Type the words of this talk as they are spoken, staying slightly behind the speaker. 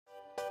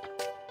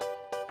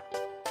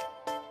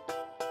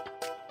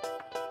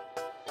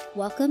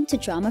Welcome to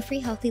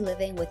Drama-Free Healthy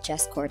Living with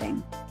Jess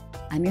Cording.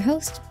 I'm your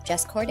host,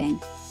 Jess Cording.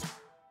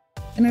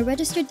 I'm a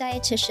registered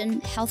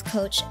dietitian, health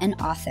coach, and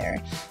author,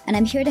 and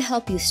I'm here to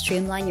help you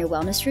streamline your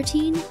wellness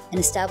routine and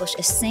establish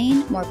a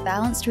sane, more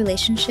balanced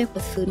relationship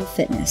with food and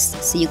fitness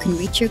so you can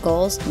reach your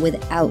goals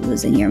without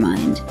losing your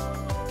mind.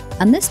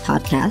 On this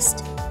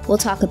podcast, we'll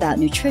talk about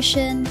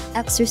nutrition,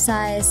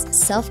 exercise,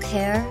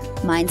 self-care,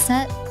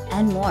 mindset,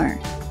 and more.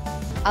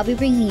 I'll be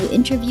bringing you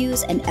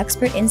interviews and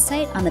expert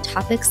insight on the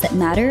topics that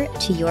matter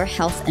to your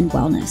health and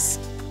wellness.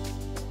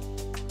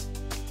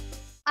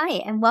 Hi,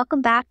 and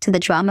welcome back to the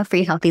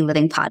Drama-Free Healthy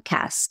Living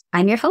podcast.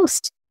 I'm your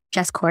host,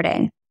 Jess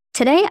Cording.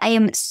 Today, I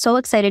am so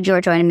excited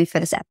you're joining me for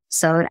this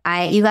episode.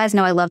 You guys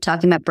know I love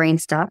talking about brain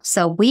stuff.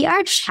 So we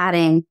are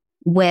chatting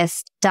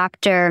with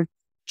Dr.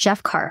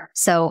 Jeff Karp.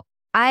 So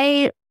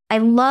I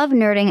love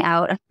nerding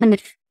out on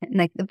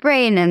like the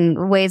brain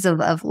and ways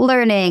of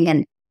learning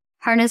and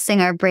harnessing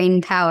our brain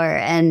power.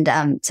 And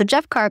so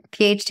Jeff Karp,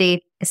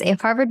 PhD, is a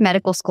Harvard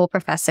Medical School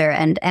professor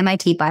and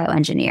MIT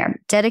bioengineer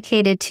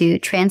dedicated to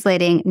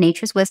translating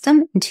nature's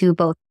wisdom into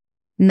both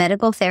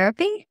medical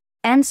therapy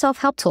and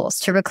self-help tools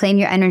to reclaim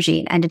your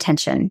energy and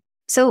attention.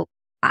 So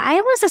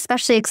I was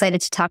especially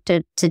excited to talk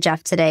to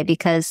Jeff today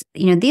because,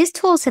 these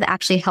tools have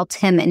actually helped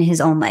him in his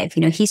own life.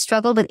 He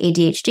struggled with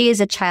ADHD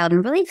as a child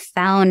and really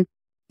found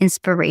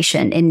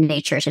inspiration in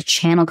nature to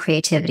channel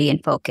creativity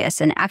and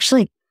focus. And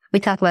actually, we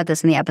talk about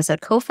this in the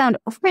episode, co-found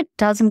over a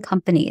dozen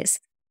companies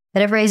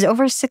that have raised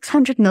over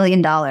 $600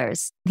 million.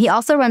 He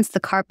also runs the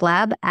Karp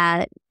lab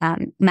at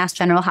Mass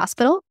General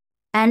Hospital.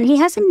 And he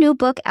has a new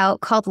book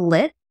out called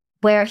Lit,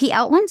 where he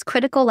outlines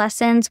critical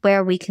lessons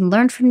where we can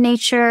learn from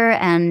nature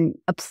and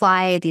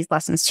apply these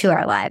lessons to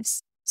our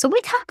lives. So we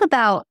talk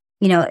about,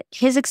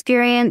 his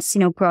experience,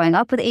 growing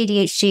up with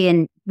ADHD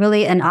and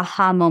really an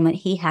aha moment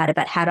he had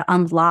about how to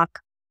unlock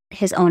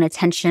his own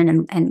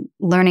attention and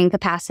learning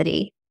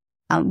capacity.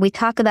 We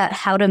talk about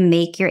how to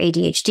make your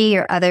ADHD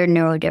or other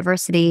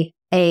neurodiversity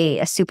a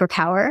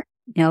superpower.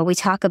 We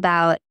talk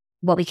about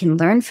what we can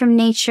learn from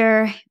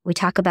nature. We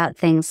talk about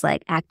things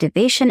like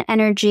activation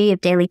energy of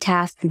daily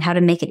tasks and how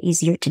to make it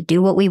easier to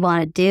do what we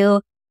want to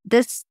do.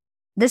 This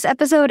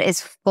episode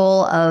is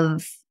full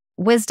of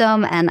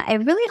wisdom, and I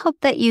really hope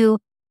that you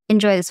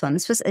enjoy this one.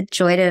 This was a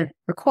joy to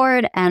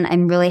record, and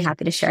I'm really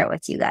happy to share it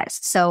with you guys.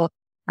 So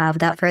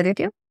without further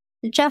ado,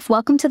 Jeff,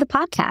 welcome to the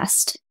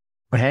podcast.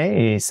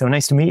 Hey, so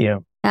nice to meet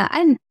you.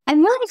 I'm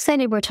really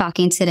excited we're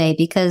talking today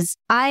because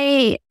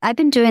I've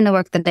been doing the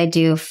work that I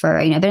do for,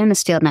 I've been in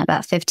this field now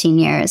about 15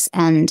 years,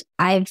 and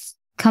I've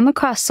come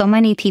across so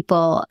many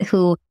people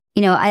who,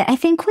 I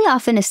think we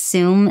often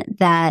assume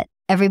that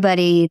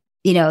everybody,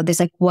 there's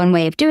like one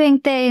way of doing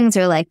things,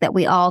 or like that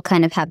we all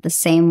kind of have the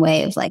same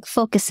way of like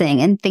focusing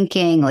and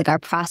thinking, like our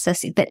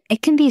process, but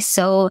it can be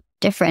so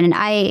different. And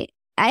I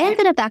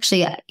ended up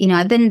actually,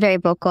 I've been very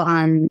vocal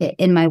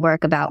in my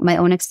work about my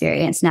own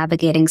experience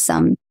navigating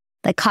some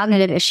like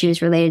cognitive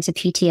issues related to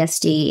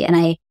PTSD. And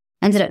I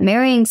ended up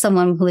marrying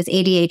someone who has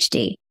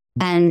ADHD.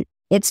 And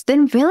it's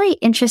been really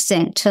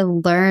interesting to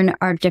learn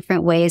our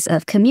different ways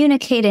of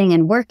communicating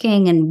and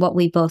working and what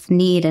we both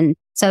need. And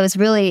so I was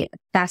really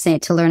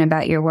fascinated to learn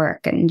about your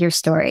work and your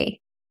story.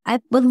 I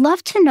would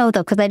love to know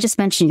though, because I just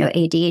mentioned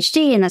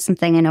ADHD, and that's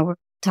something I know we're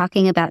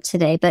talking about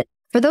today. But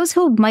for those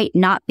who might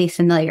not be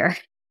familiar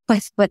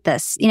with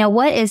this,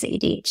 what is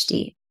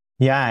ADHD?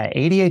 Yeah,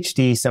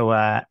 ADHD, so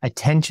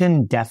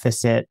attention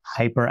deficit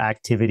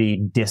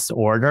hyperactivity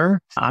disorder.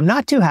 I'm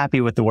not too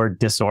happy with the word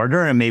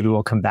disorder, and maybe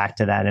we'll come back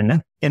to that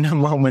in a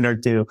moment or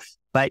two.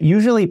 But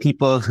usually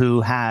people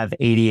who have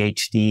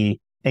ADHD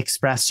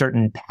express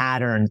certain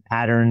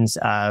patterns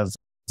of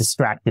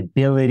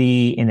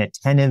distractibility,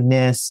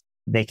 inattentiveness.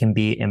 They can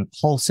be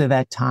impulsive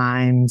at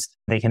times.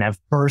 They can have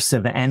bursts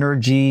of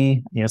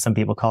energy. Some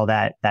people call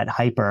that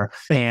hyper,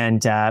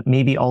 and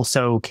maybe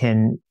also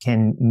can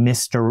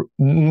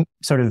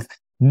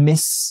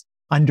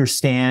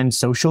misunderstand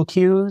social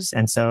cues.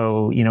 And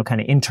so,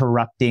 kind of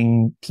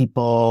interrupting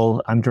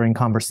people during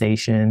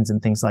conversations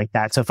and things like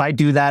that. So if I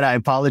do that, I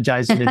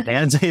apologize in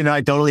advance.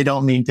 I totally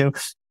don't mean to.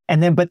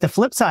 And then, but the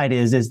flip side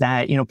is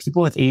that,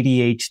 people with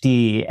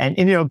ADHD and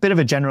a bit of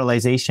a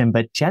generalization,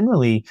 but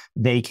generally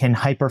they can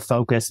hyper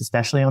focus,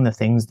 especially on the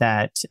things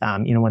that,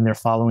 when they're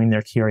following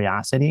their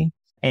curiosity.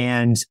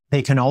 And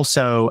they can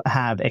also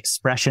have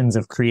expressions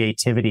of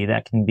creativity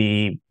that can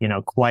be,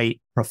 quite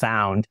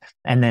profound.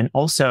 And then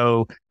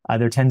also,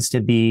 there tends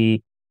to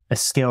be a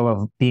skill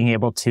of being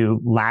able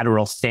to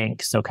lateral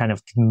think. So kind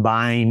of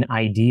combine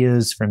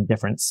ideas from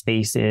different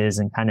spaces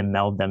and kind of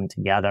meld them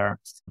together.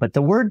 But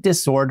the word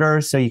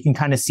disorder, so you can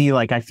kind of see,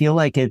 like, I feel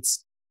like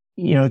it's,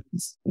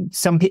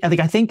 some people,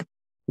 I think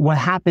what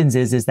happens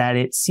is that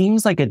it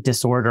seems like a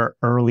disorder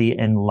early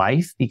in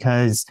life,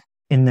 because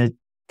in the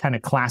kind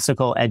of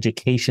classical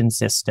education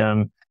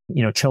system,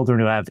 children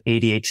who have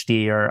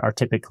ADHD are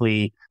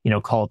typically,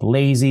 called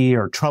lazy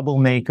or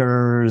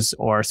troublemakers,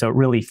 or so it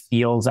really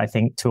feels, I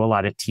think, to a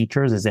lot of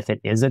teachers as if it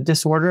is a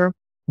disorder.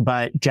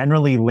 But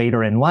generally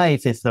later in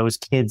life, if those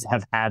kids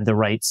have had the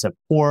right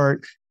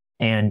support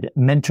and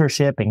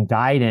mentorship and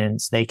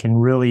guidance, they can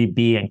really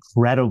be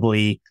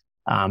incredibly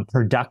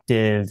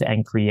productive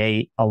and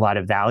bring a lot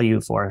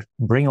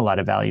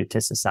of value to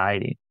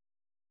society.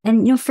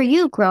 And, for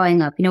you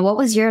growing up, what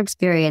was your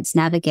experience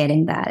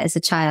navigating that as a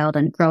child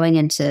and growing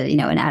into,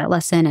 an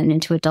adolescent and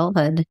into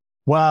adulthood?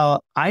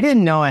 Well, I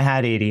didn't know I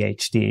had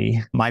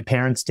ADHD. My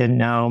parents didn't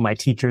know. My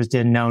teachers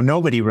didn't know.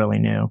 Nobody really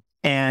knew.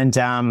 And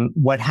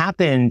what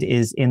happened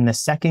is in the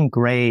second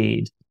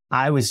grade,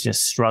 I was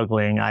just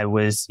struggling. I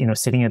was,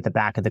 sitting at the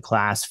back of the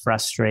class,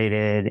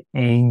 frustrated,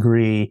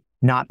 angry,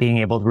 not being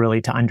able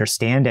to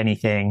understand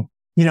anything.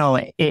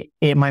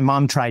 My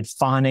mom tried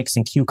phonics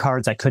and cue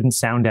cards. I couldn't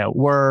sound out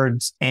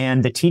words.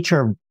 And the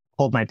teacher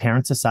pulled my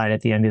parents aside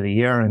at the end of the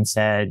year and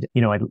said,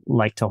 I'd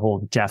like to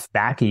hold Jeff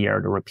back a year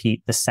to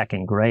repeat the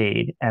second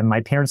grade. And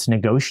my parents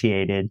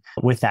negotiated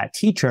with that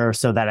teacher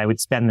so that I would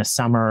spend the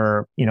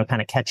summer,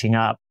 kind of catching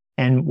up.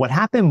 And what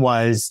happened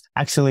was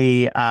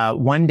actually,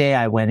 one day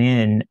I went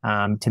in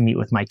to meet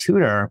with my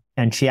tutor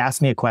and she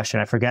asked me a question.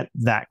 I forget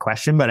that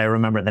question, but I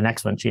remember the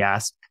next one she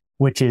asked,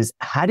 which is,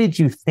 how did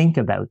you think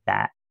about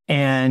that?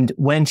 And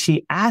when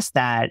she asked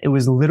that, it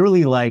was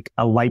literally like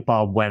a light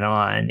bulb went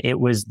on. It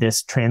was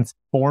this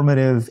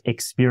transformative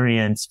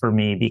experience for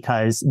me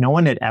because no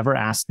one had ever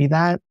asked me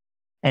that.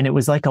 And it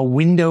was like a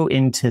window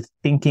into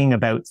thinking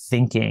about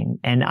thinking.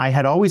 And I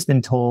had always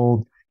been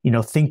told,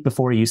 think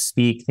before you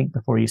speak,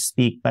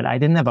 but I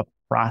didn't have a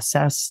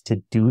process to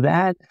do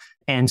that.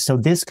 And so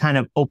this kind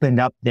of opened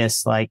up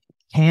this like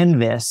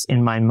canvas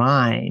in my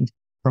mind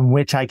from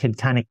which I could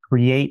kind of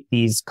create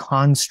these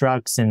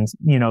constructs and,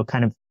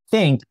 kind of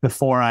think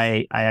before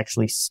I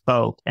actually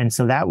spoke. And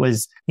so that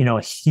was,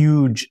 a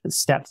huge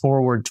step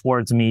forward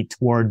for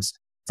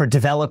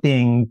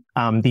developing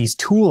these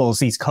tools,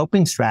 these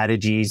coping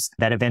strategies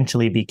that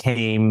eventually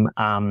became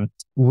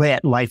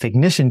LIT, Life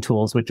Ignition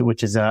Tools,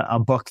 which is a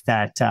book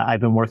that I've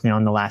been working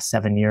on the last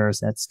 7 years.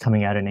 That's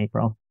coming out in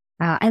April.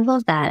 I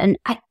love that. And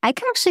I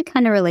can actually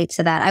kind of relate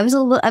to that. I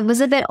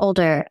was a bit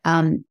older,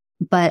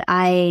 but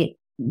I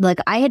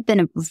had been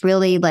a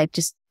really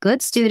just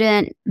good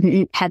student,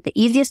 had the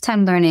easiest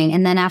time learning.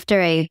 And then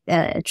after a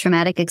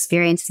traumatic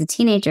experience as a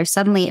teenager,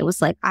 suddenly it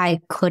was like,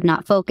 I could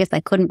not focus. I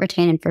couldn't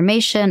retain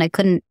information. I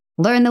couldn't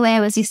learn the way I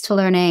was used to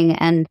learning.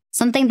 And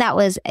something that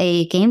was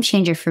a game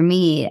changer for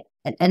me.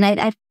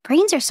 And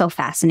brains are so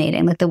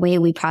fascinating, like the way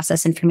we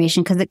process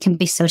information, because it can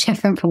be so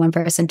different from one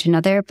person to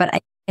another.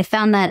 But I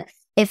found that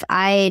if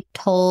I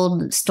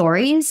told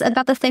stories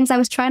about the things I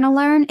was trying to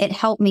learn, it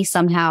helped me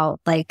somehow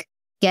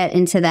get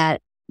into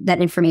that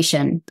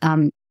information.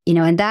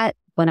 And that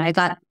when I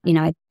got,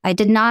 I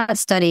did not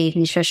study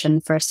nutrition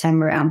the first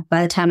time around.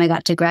 By the time I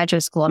got to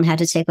graduate school and had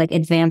to take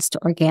advanced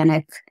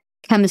organic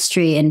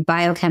chemistry and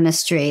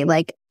biochemistry,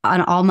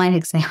 on all my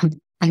exams,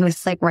 I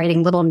was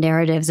writing little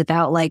narratives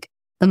about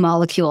the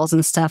molecules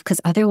and stuff.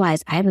 Cause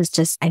otherwise I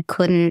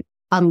couldn't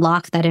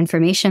unlock that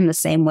information the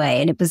same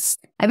way. And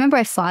I remember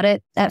I fought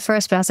it at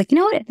first, but I was like, you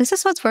know what? This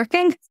is what's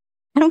working.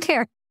 I don't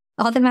care.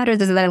 All that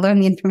matters is that I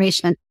learned the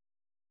information.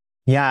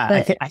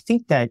 Yeah, I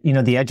think that,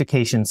 the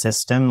education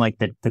system,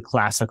 the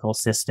classical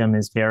system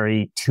is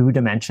very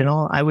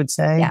two-dimensional, I would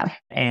say. Yeah.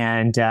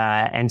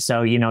 And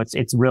so,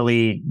 it's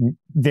really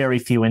very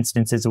few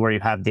instances where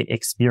you have the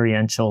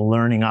experiential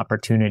learning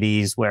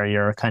opportunities where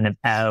you're kind of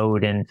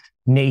out in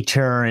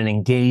nature and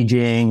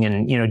engaging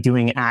and,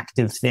 doing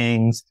active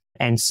things.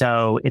 And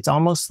so it's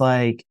almost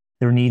like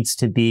there needs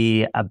to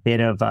be a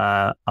bit of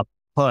a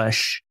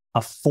push,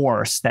 a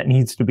force that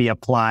needs to be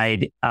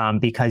applied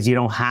because you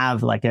don't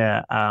have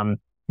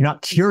you're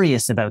not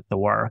curious about the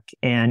work.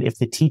 And if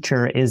the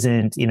teacher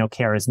isn't,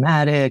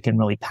 charismatic and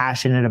really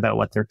passionate about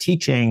what they're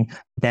teaching,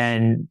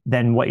 then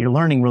what you're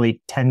learning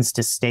really tends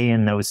to stay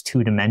in those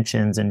two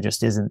dimensions and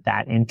just isn't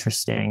that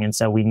interesting. And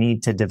so we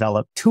need to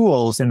develop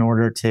tools in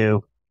order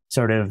to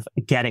sort of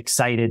get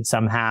excited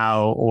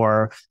somehow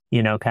or,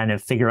 kind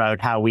of figure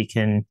out how we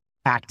can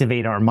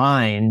activate our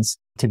minds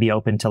to be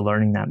open to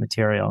learning that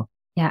material.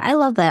 Yeah, I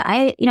love that.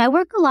 I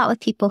work a lot with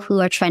people who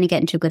are trying to get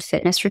into a good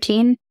fitness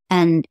routine.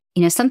 And,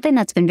 something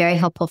that's been very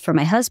helpful for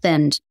my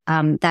husband,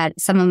 that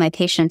some of my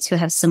patients who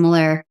have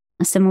similar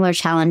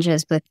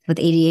challenges with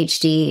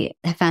ADHD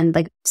have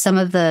found some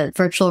of the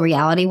virtual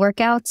reality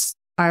workouts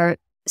are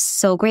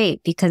so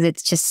great because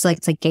it's just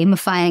it's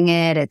gamifying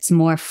it. It's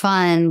more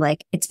fun.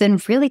 It's been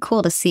really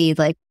cool to see,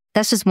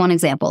 that's just one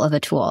example of a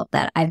tool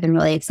that I've been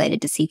really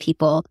excited to see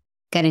people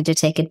getting to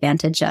take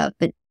advantage of.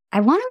 But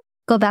I want to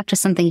go back to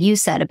something you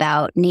said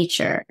about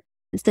nature.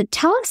 So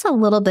tell us a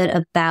little bit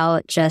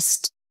about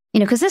just,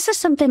 because this is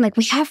something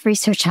we have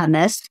research on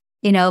this,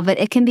 but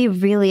it can be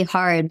really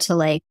hard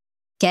to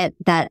get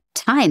that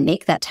time,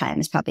 make that time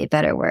is probably a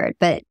better word.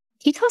 But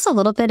can you tell us a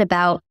little bit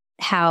about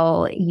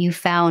how you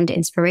found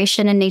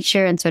inspiration in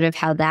nature and sort of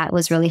how that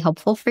was really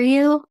helpful for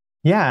you?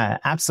 Yeah,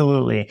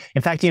 absolutely.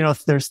 In fact,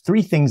 there's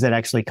three things that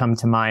actually come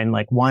to mind.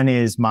 Like one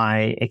is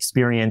my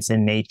experience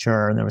in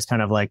nature. And there was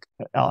kind of like,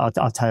 I'll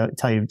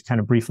tell you kind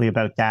of briefly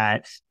about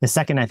that. The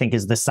second, I think,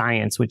 is the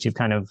science, which you've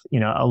kind of,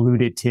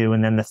 alluded to.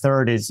 And then the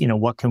third is,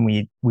 what can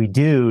we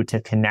do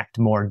to connect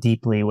more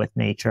deeply with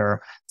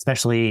nature,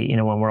 especially,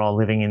 when we're all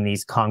living in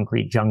these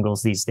concrete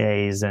jungles these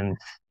days. And,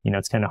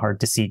 it's kind of hard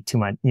to see too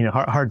much,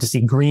 hard to see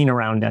green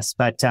around us.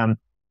 But,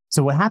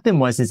 so what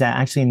happened is that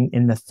actually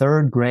in the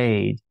third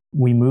grade,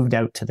 we moved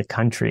out to the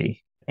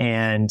country,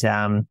 and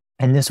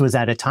this was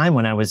at a time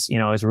when I was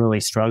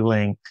really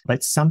struggling.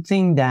 But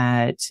something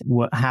that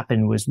what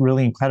happened was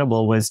really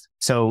incredible was,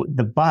 so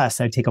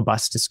I'd take a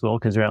bus to school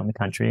because we're out in the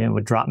country, and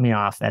would drop me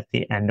off at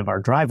the end of our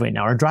driveway.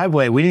 Now our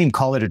driveway, we didn't even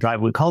call it a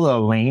driveway, we called it a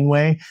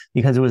laneway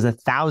because it was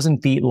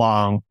 1,000 feet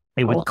long.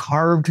 It was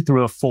carved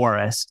through a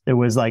forest. It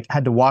was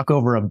had to walk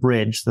over a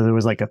bridge. So there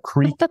was like a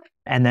creek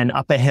and then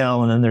up a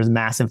hill, and then there's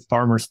massive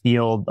farmer's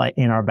field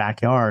in our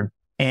backyard.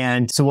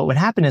 And so what would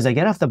happen is I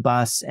get off the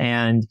bus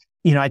and,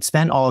 I'd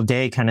spent all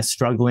day kind of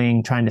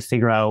struggling, trying to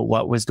figure out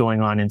what was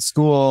going on in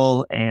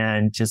school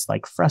and just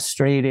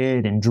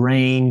frustrated and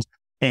drained,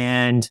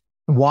 and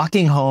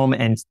walking home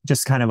and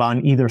just kind of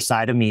on either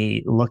side of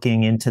me,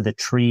 looking into the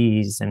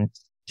trees and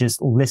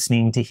just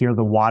listening to hear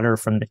the water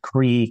from the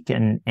creek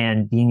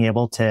and being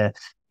able to,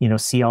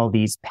 see all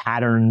these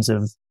patterns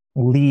of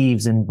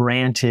leaves and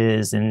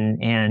branches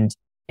and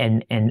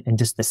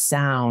just the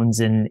sounds.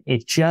 And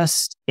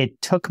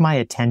it took my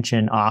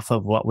attention off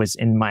of what was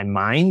in my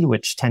mind,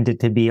 which tended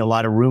to be a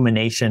lot of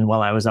rumination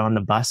while I was on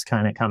the bus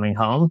kind of coming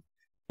home.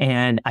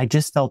 And I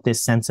just felt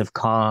this sense of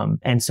calm.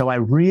 And so I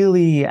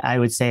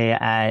would say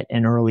at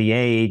an early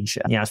age,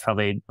 I was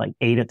probably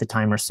 8 at the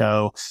time or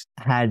so,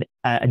 had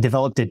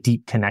developed a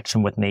deep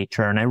connection with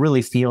nature. And I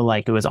really feel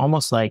like it was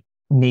almost like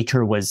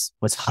nature was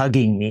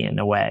hugging me in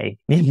a way,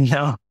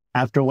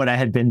 after what I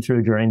had been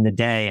through during the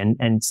day.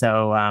 And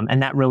so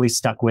that really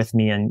stuck with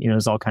me. And,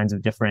 there's all kinds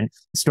of different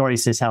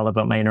stories to tell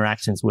about my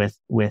interactions with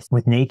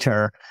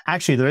nature.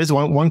 Actually, there is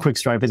one quick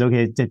story, if it's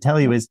okay to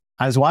tell you, is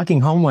I was walking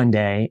home one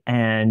day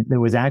and there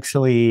was I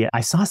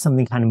saw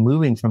something kind of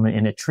moving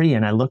in a tree,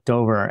 and I looked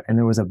over and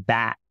there was a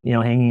bat,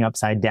 hanging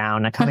upside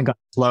down. I kind of got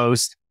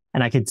close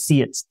and I could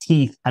see its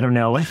teeth. I don't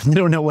know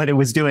what it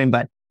was doing,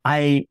 but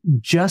I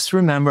just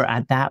remember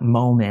at that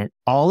moment,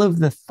 all of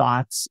the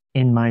thoughts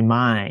in my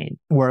mind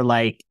were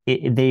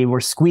they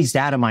were squeezed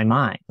out of my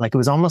mind. It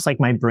was almost like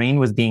my brain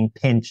was being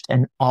pinched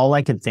and all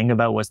I could think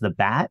about was the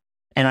bat.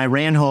 And I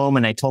ran home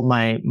and I told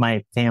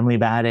my family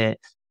about it.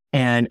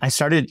 And I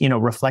started,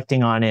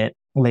 reflecting on it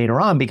later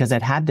on because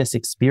I'd had this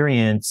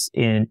experience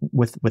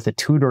with a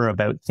tutor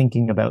about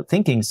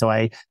thinking. So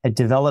I had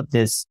developed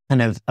this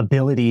kind of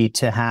ability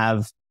to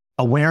have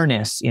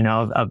awareness,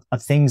 of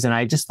things. And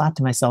I just thought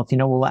to myself,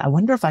 well, I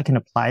wonder if I can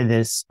apply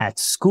this at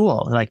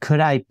school. Could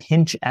I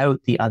pinch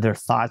out the other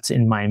thoughts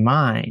in my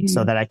mind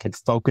so that I could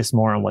focus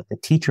more on what the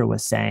teacher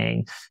was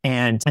saying?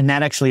 And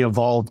that actually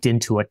evolved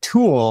into a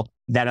tool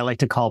that I like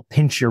to call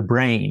pinch your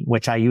brain,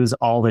 which I use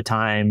all the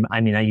time. I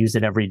mean, I use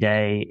it every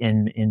day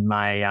in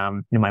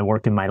my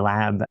work in my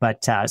lab.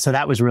 But so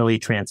that was really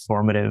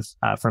transformative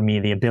for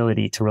me, the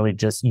ability to really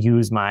just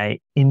use my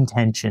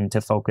intention to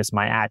focus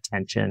my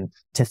attention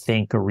to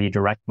think or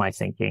redirect my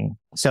thinking.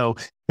 So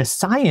the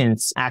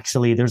science,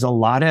 actually, there's a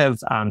lot of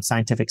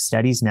scientific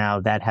studies now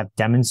that have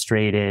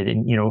demonstrated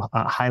and,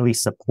 highly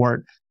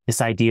support this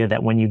idea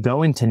that when you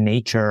go into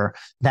nature,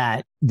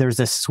 that there's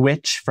a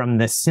switch from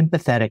the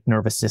sympathetic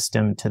nervous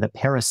system to the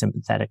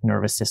parasympathetic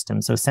nervous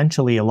system. So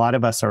essentially, a lot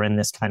of us are in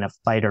this kind of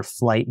fight or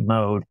flight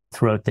mode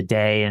throughout the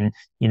day. And,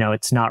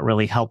 it's not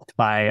really helped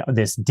by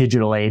this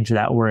digital age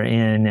that we're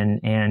in.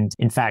 And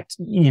in fact,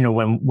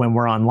 when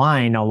we're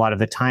online, a lot of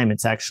the time,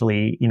 it's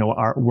actually,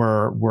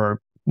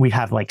 we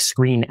have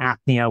screen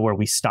apnea where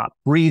we stop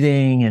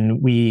breathing and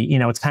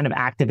it's kind of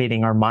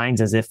activating our minds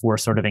as if we're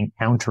sort of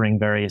encountering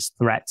various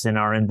threats in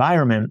our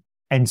environment.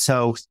 And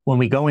so when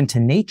we go into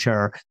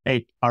nature,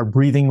 our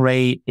breathing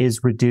rate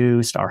is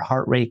reduced, our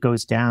heart rate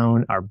goes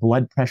down, our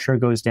blood pressure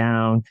goes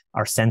down,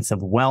 our sense of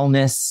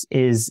wellness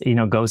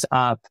goes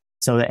up.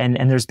 So,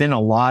 and there's been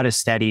a lot of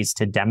studies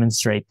to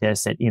demonstrate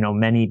this at,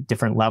 many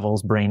different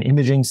levels, brain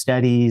imaging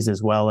studies,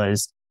 as well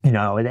as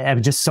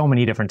just so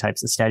many different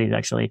types of studies,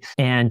 actually.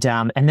 And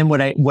then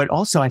what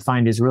also I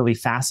find is really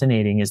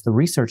fascinating is the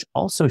research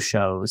also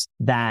shows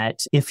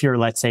that if you're,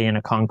 let's say, in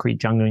a concrete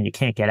jungle and you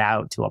can't get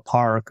out to a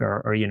park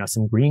or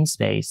some green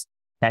space,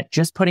 that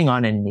just putting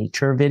on a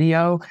nature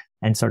video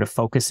and sort of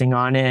focusing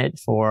on it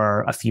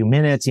for a few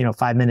minutes,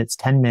 5 minutes,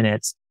 10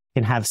 minutes,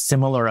 can have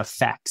similar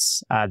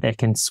effects that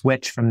can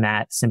switch from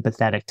that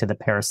sympathetic to the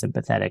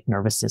parasympathetic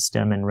nervous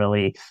system and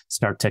really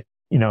start to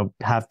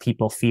have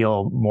people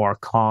feel more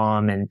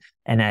calm and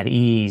at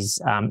ease.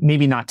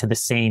 Maybe not to the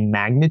same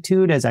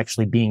magnitude as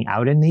actually being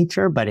out in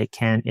nature, but it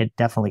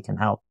definitely can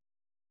help.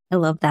 I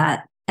love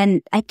that.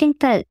 And I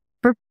think that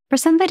for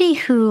somebody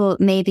who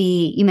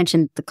maybe, you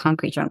mentioned the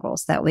concrete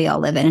jungles that we all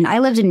live in, and I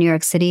lived in New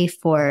York City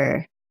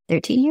for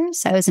 13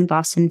 years. I was in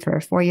Boston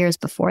for 4 years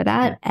before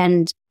that.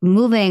 And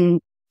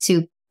moving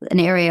to an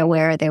area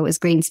where there was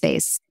green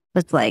space.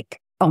 It's like,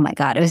 oh my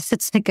God, it's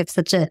like it's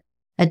such a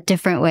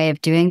different way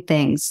of doing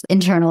things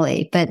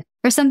internally. But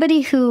for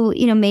somebody who,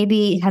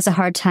 maybe has a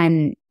hard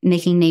time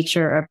making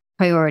nature a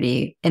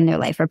priority in their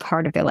life or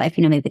part of their life,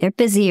 maybe they're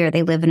busy or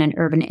they live in an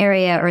urban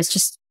area or it's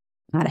just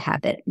not a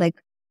habit. Like,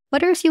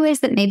 what are a few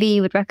ways that maybe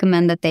you would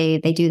recommend that they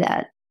do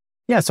that?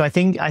 Yeah. So I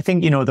think,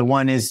 the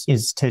one is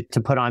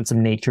to put on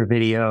some nature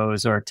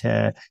videos or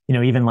to,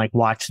 even like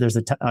watch, there's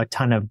a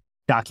ton of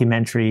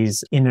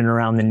documentaries in and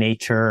around the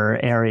nature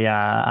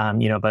area,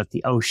 about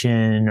the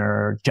ocean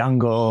or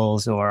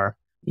jungles or,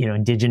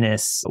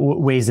 indigenous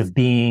ways of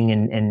being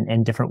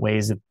and different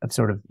ways of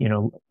sort of,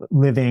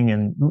 living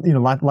and,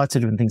 lots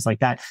of different things like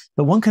that.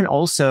 But one can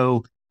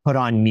also put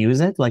on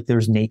music, like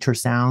there's nature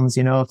sounds,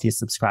 if you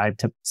subscribe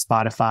to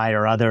Spotify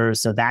or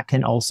others. So that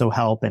can also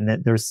help. And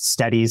that there's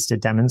studies to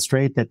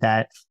demonstrate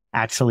that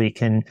actually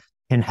can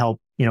help,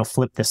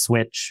 flip the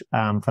switch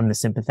from the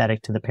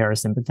sympathetic to the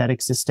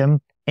parasympathetic system.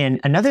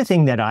 And another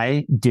thing that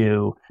I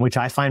do, which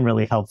I find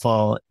really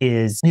helpful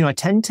is, I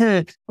tend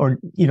to, or,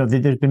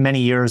 there's been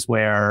many years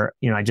where,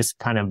 I just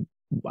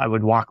I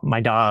would walk my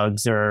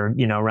dogs or,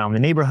 around the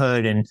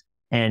neighborhood.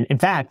 And in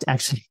fact,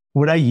 actually,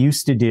 what I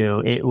used to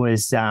do, it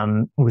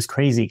was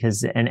crazy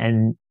because,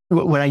 and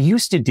what I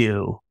used to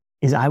do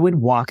is I would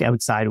walk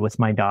outside with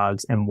my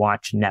dogs and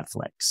watch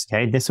Netflix.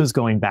 Okay. This was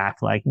going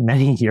back like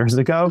many years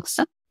ago.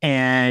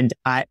 And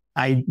I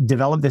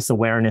developed this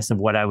awareness of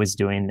what I was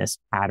doing, this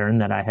pattern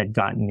that I had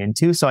gotten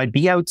into. So I'd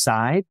be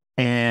outside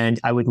and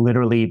I would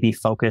literally be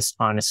focused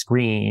on a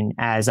screen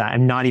as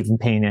I'm not even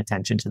paying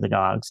attention to the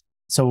dogs.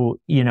 So,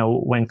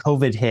 when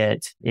COVID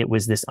hit, it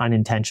was this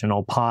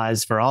unintentional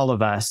pause for all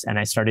of us. And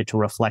I started to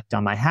reflect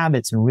on my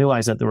habits and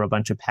realize that there were a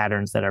bunch of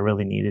patterns that I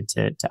really needed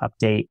to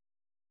update.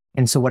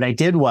 And so what I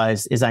did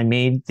is I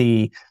made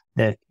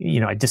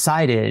I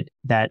decided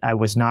that I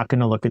was not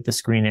going to look at the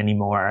screen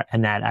anymore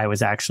and that I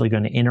was actually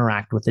going to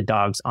interact with the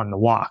dogs on the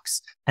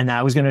walks. And that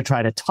I was going to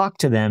try to talk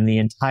to them the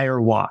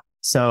entire walk.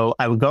 So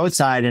I would go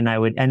outside and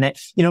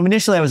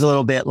initially I was a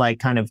little bit like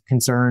kind of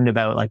concerned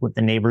about like what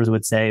the neighbors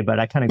would say, but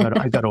I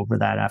got over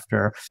that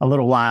after a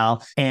little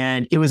while.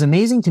 And it was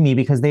amazing to me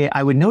because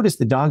I would notice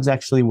the dogs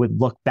actually would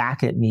look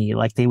back at me,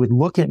 like they would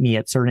look at me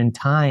at certain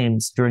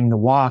times during the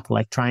walk,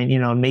 like trying,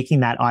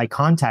 making that eye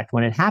contact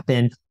when it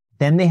happened.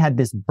 Then they had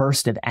this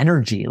burst of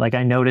energy. Like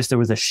I noticed there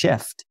was a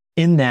shift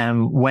in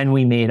them when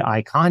we made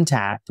eye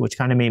contact, which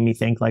kind of made me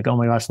think like, oh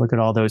my gosh, look at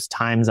all those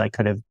times I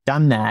could have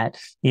done that,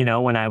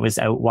 when I was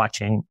out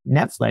watching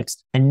Netflix.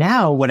 And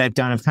now what I've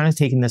done, I've kind of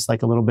taken this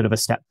like a little bit of a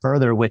step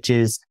further, which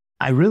is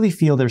I really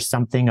feel there's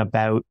something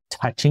about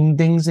touching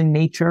things in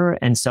nature.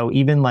 And so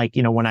even like,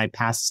 when I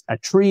pass a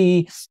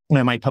tree,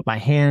 I might put my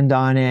hand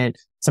on it.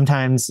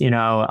 Sometimes,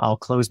 I'll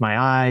close my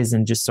eyes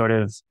and just sort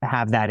of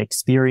have that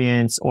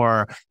experience,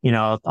 or,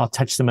 I'll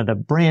touch some of the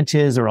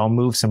branches, or I'll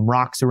move some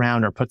rocks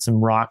around or put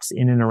some rocks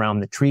in and around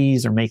the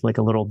trees or make like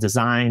a little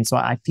design. So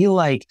I feel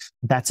like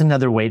that's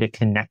another way to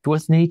connect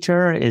with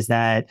nature is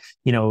that,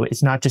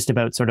 it's not just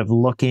about sort of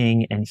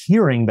looking and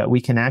hearing, but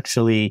we can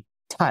actually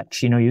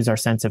touch, use our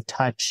sense of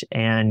touch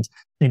and,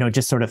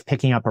 just sort of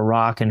picking up a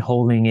rock and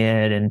holding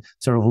it and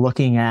sort of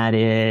looking at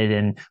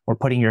it or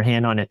putting your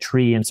hand on a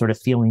tree and sort of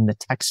feeling the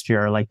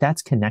texture, like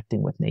that's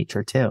connecting with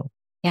nature too.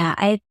 Yeah,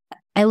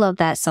 I love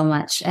that so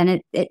much.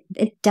 And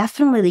it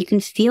definitely, you can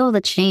feel the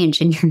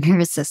change in your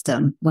nervous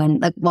system when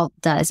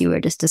as you were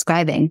just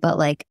describing, but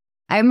like,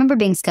 I remember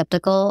being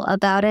skeptical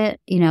about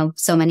it,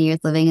 so many years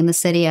living in the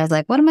city. I was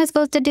like, what am I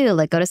supposed to do?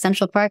 Like go to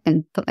Central Park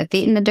and put my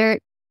feet in the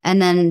dirt. And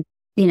then,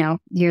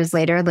 years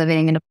later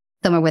living in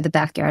somewhere with a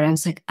backyard, I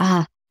was like,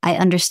 I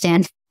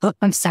understand.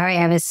 I'm sorry.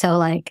 I was so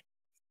like,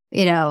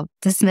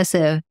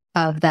 dismissive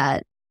of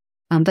that.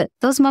 But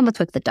those moments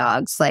with the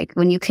dogs, like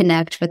when you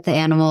connect with the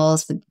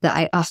animals,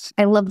 I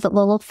love the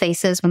little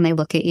faces when they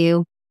look at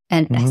you,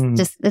 and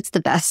it's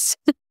the best.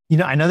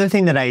 Another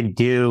thing that I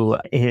do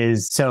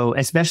is, so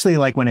especially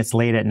like when it's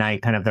late at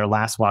night, kind of their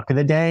last walk of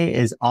the day,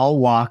 is I'll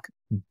walk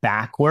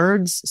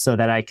backwards so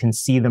that I can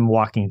see them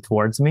walking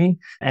towards me.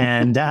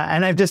 And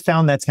I've just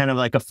found that's kind of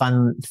like a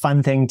fun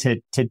thing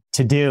to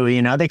do.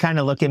 They kind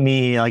of look at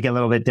me like a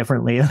little bit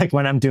differently, like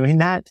when I'm doing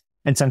that.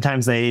 And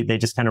sometimes they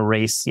just kind of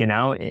race,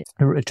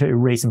 to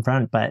race in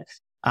front. But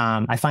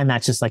I find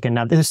that's just like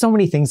there's so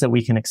many things that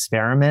we can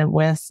experiment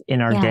with in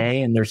our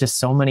day. And there's just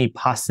so many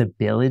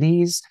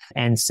possibilities.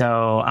 And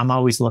so I'm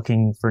always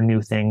looking for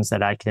new things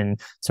that I can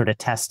sort of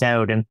test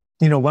out. And,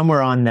 while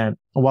we're on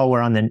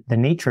the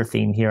nature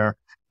theme here,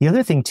 the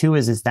other thing too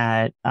is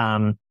that,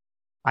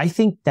 I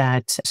think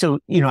that, so,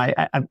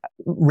 I've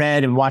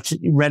read a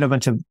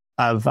bunch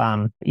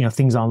of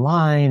things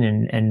online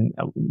and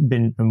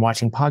been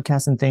watching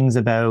podcasts and things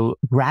about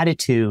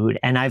gratitude.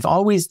 And I've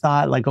always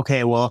thought like,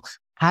 okay, well,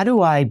 how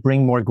do I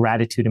bring more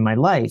gratitude in my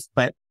life?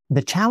 But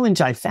the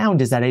challenge I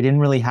found is that I didn't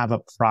really have a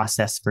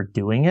process for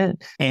doing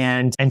it.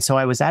 And so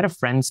I was at a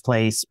friend's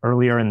place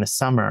earlier in the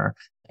summer,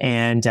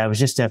 and I was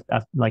just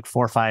like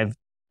four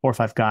or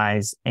five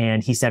guys.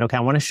 And he said, okay,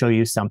 I want to show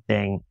you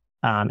something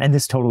And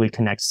this totally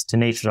connects to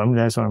nature. So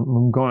that's where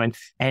I'm going.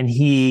 And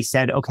he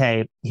said,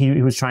 okay,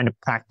 he was trying to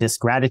practice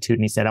gratitude.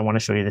 And he said, I want to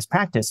show you this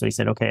practice. So he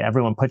said, okay,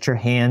 everyone put your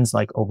hands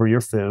like over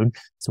your food.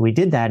 So we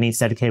did that. And he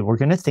said, okay, we're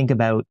going to think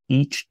about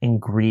each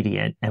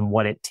ingredient and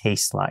what it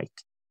tastes like.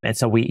 And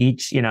so we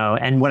each,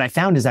 and what I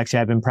found is actually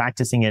I've been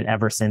practicing it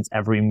ever since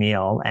every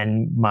meal,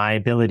 and my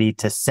ability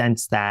to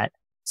sense that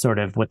sort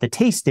of what the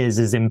taste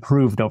is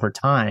improved over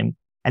time.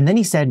 And then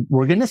he said,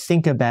 we're going to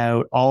think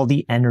about all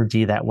the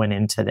energy that went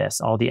into this,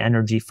 all the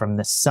energy from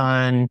the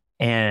sun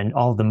and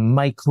all the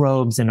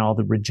microbes and all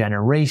the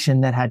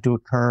regeneration that had to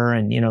occur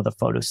and, the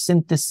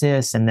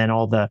photosynthesis, and then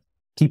all the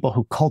people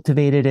who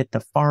cultivated it, the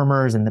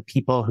farmers and the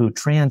people who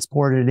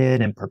transported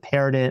it and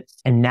prepared it.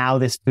 And now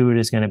this food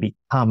is going to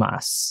become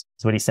us.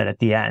 That's what he said at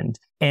the end.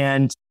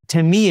 And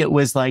to me, it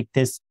was like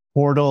this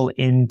portal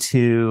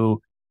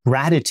into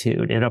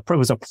gratitude. It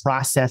was a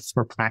process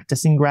for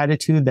practicing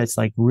gratitude that's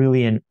like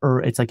really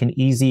it's like an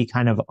easy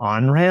kind of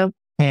on-ramp.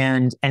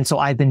 And so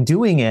I've been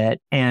doing it.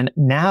 And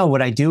now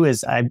what I do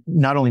is I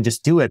not only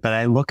just do it, but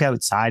I look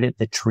outside at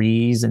the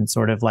trees and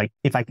sort of like,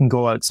 if I can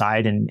go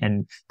outside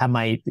and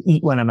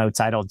eat when I'm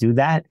outside, I'll do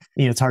that.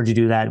 It's hard to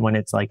do that when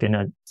it's like in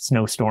a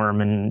snowstorm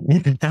and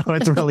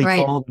it's really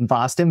right. cold in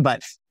Boston,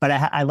 but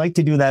I like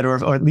to do that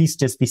or at least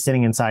just be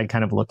sitting inside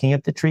kind of looking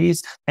at the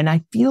trees. And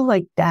I feel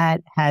like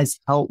that has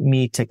helped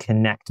me to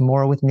connect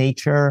more with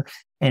nature.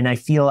 And I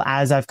feel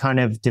as I've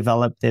kind of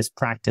developed this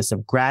practice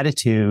of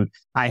gratitude,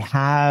 I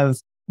have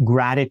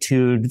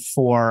gratitude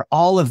for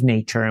all of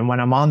nature. And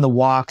when I'm on the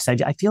walks,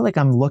 I feel like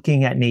I'm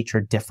looking at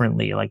nature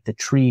differently, like the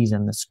trees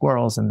and the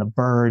squirrels and the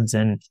birds.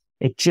 And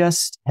it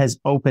just has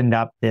opened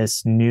up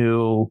this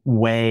new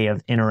way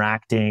of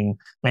interacting.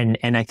 And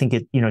I think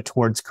it,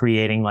 towards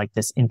creating like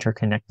this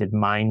interconnected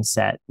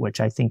mindset, which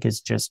I think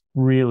is just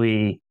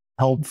really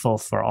helpful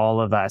for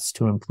all of us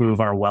to improve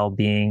our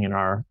well-being and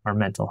our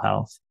mental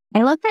health.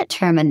 I love that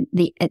term, and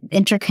the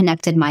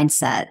interconnected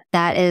mindset.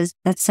 That's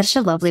such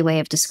a lovely way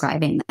of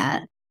describing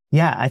that.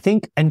 Yeah, I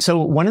think, and so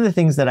one of the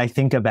things that I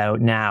think about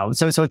now,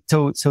 so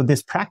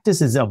this practice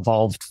has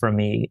evolved for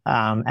me,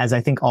 as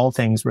I think all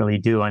things really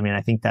do. I mean, I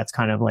think that's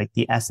kind of like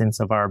the essence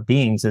of our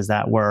beings, is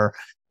that we're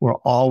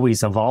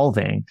always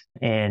evolving,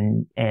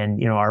 and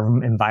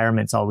our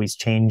environment's always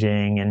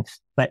changing.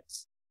 But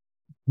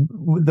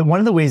one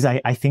of the ways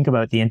I think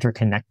about the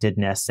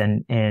interconnectedness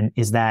and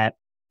is that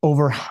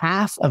over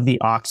half of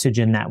the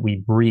oxygen that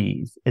we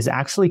breathe is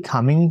actually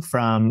coming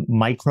from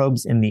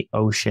microbes in the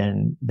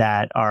ocean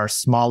that are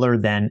smaller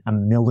than a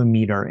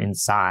millimeter in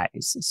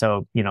size.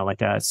 So,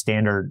 like a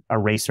standard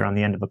eraser on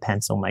the end of a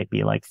pencil might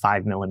be like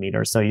 5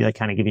 millimeters. So you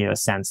kind of give you a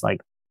sense like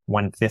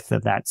 1/5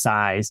 of that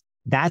size.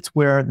 That's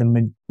where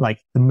the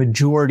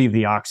majority of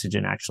the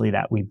oxygen actually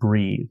that we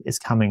breathe is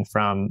coming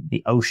from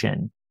the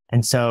ocean.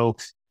 And so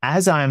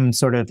as I'm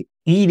sort of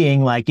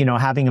eating,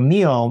 having a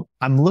meal,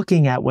 I'm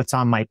looking at what's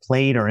on my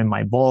plate or in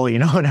my bowl,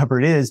 whatever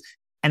it is.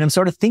 And I'm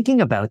sort of thinking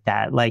about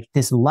that, like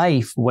this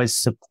life was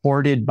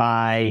supported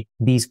by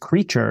these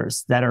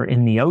creatures that are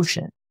in the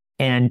ocean.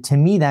 And to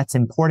me, that's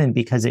important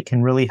because it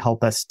can really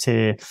help us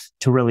to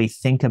really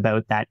think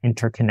about that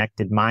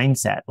interconnected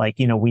mindset. Like,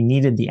 we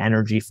needed the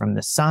energy from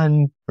the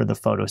sun for the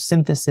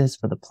photosynthesis,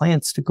 for the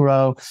plants to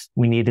grow.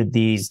 We needed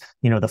these,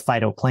 the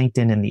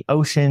phytoplankton in the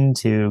ocean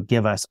to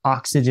give us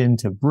oxygen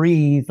to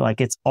breathe. Like,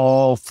 it's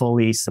all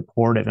fully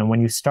supportive. And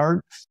when you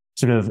start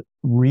sort of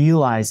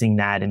realizing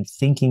that and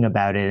thinking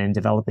about it and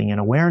developing an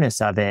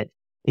awareness of it,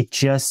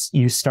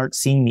 you start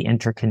seeing the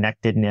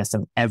interconnectedness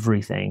of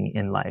everything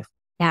in life.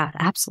 Yeah,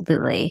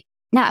 absolutely.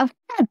 Now,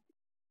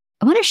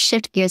 I want to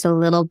shift gears a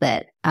little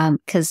bit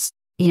because,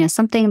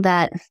 something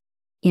that,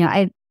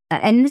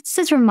 and this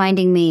is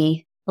reminding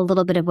me a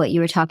little bit of what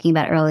you were talking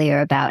about earlier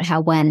about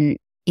how when,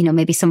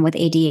 maybe someone with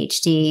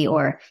ADHD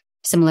or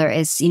similar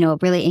is,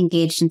 really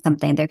engaged in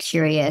something, they're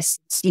curious,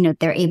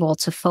 they're able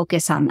to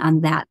focus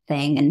on that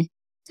thing. And it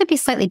could be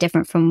slightly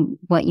different from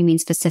what you mean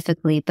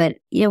specifically, but,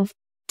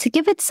 to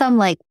give it some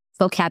like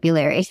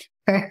vocabulary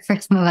for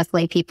some of us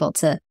lay people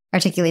to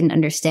articulate and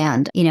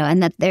understand,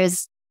 and that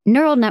there's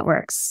neural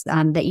networks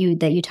that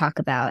you talk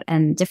about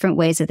and different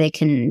ways that they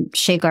can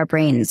shake our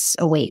brains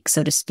awake,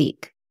 so to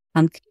speak.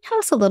 Can you tell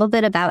us a little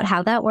bit about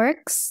how that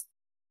works?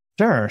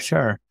 Sure.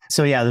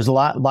 So yeah, there's a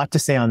lot to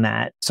say on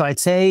that. So I'd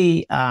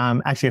say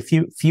actually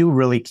a few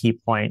really key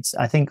points.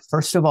 I think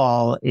first of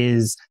all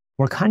is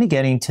we're kind of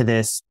getting to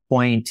this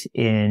point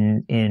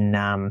in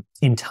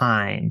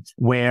time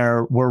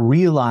where we're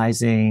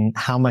realizing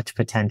how much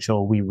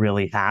potential we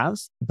really have.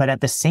 But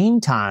at the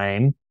same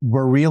time,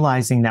 we're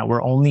realizing that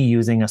we're only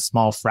using a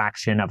small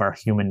fraction of our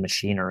human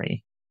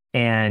machinery.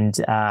 And,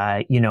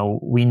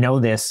 we know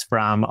this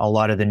from a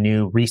lot of the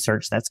new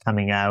research that's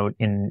coming out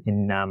in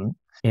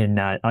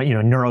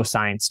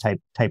neuroscience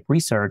type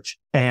research.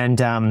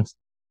 And,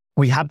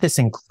 we have this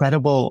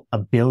incredible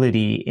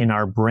ability in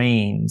our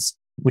brains,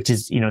 which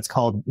is, it's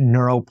called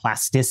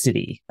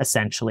neuroplasticity,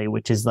 essentially,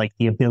 which is like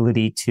the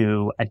ability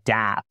to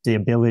adapt, the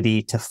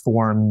ability to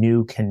form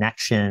new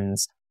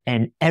connections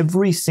And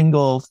every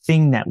single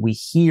thing that we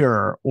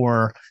hear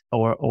or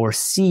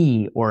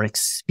see or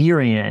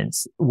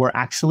experience, we're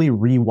actually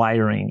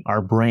rewiring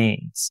our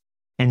brains.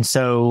 And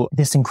so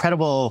this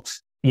incredible,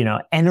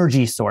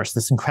 energy source,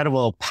 this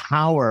incredible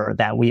power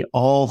that we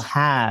all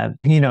have,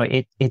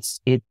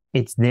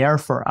 it's there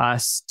for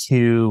us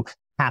to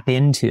tap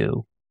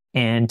into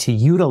and to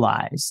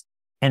utilize.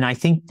 And I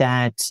think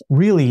that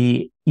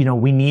really,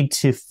 we need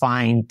to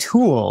find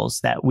tools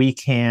that we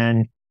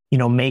can,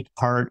 make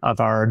part of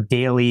our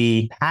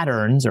daily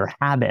patterns or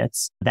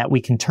habits that we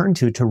can turn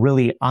to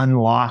really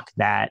unlock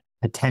that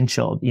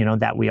potential,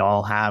 that we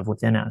all have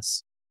within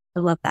us. I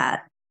love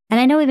that. And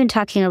I know we've been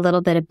talking a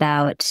little bit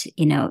about,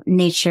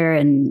 nature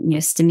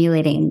and,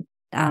 stimulating,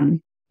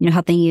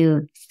 helping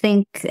you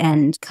think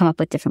and come up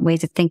with different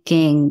ways of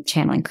thinking,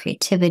 channeling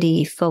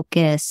creativity,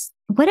 focus.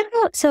 What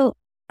about, so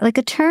like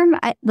a term,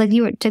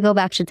 you were to go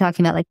back to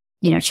talking about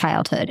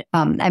childhood.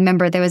 I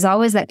remember there was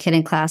always that kid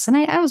in class, and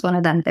I was one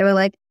of them. They were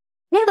like,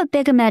 they have a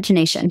big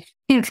imagination,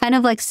 kind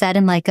of like said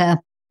in like a,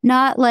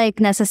 not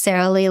like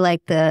necessarily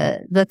like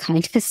the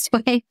kindest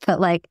way, but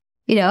like,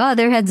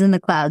 their head's in the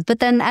clouds. But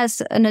then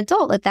as an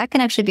adult, like that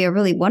can actually be a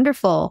really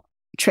wonderful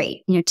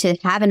trait, to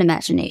have an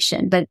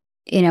imagination. But,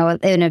 in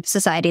a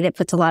society that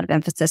puts a lot of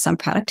emphasis on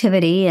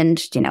productivity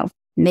and,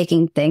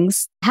 making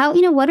things, how,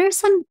 what are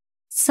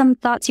some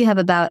thoughts you have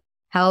about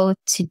how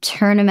to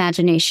turn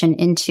imagination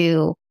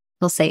into,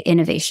 we'll say,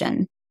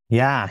 innovation?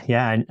 Yeah.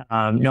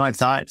 No, I've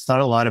thought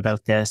a lot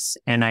about this.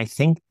 And I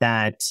think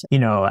that,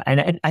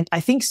 and I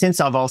think since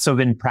I've also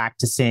been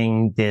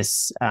practicing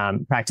this,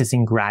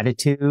 practicing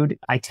gratitude,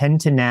 I tend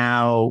to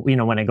now,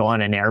 when I go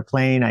on an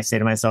airplane, I say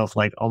to myself,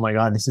 like, oh my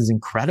God, this is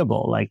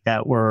incredible. Like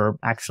that we're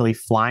actually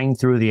flying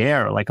through the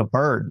air like a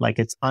bird. Like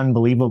it's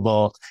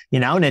unbelievable,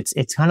 and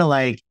it's kind of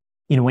like,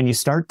 when you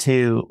start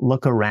to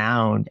look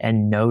around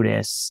and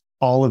notice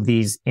all of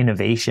these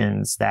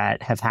innovations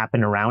that have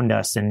happened around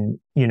us and,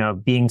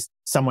 being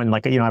someone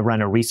like, I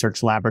run a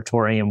research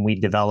laboratory and we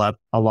develop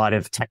a lot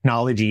of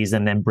technologies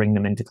and then bring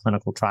them into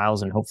clinical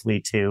trials and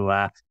hopefully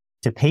to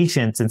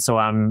patients. And so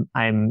I'm,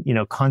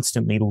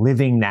 constantly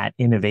living that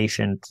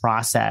innovation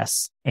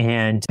process.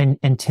 And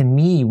to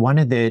me, one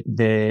of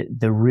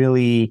the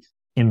really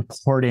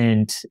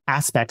important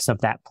aspects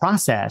of that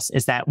process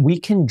is that we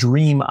can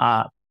dream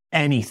up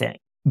anything.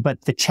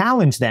 But the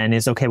challenge then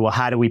is, okay, well,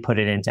 how do we put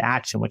it into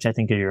action? Which I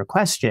think is your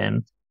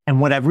question.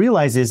 And what I've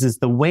realized is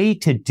the way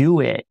to do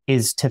it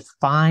is to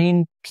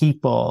find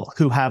people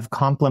who have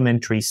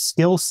complementary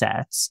skill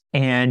sets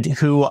and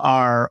who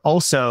are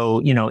also,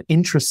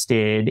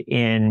 interested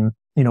in,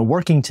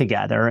 working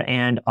together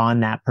and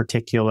on that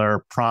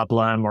particular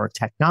problem or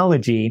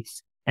technology.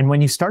 And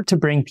when you start to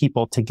bring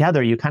people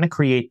together, you kind of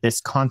create this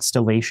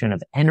constellation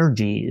of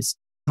energies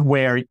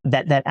where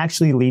that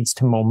actually leads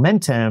to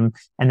momentum.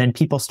 And then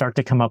people start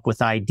to come up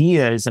with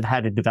ideas of how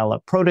to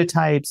develop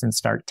prototypes and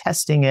start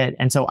testing it.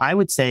 And so I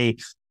would say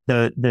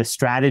the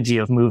strategy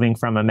of moving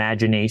from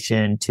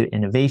imagination to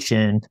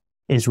innovation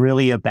is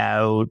really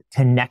about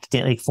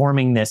connecting, like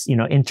forming this,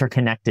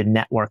 interconnected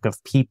network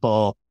of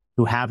people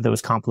who have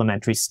those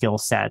complementary skill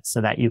sets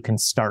so that you can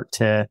start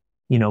to,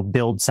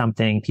 build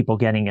something, people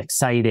getting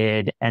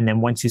excited. And then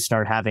once you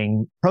start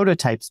having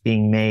prototypes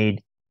being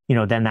made,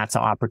 then that's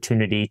an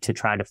opportunity to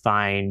try to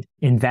find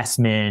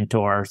investment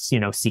or,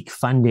 seek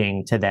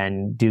funding to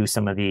then do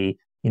some of the,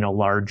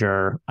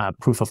 larger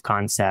proof of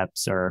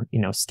concepts or,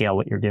 scale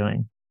what you're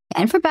doing.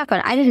 And for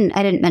background, I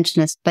didn't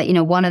mention this, but,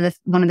 one of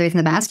the reasons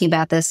I'm asking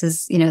about this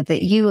is,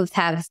 that you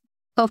have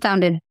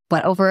co-founded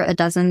over a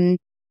dozen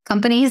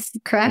companies,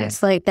 correct?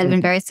 Yeah. Like that have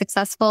been very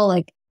successful.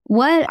 Like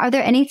are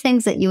there any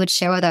things that you would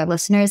share with our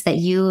listeners that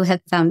you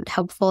have found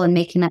helpful in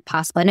making that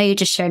possible? I know you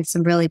just shared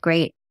some really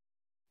great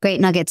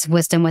nuggets of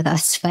wisdom with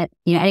us, but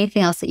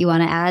anything else that you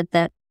want to add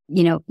that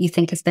you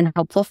think has been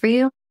helpful for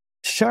you?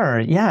 Sure.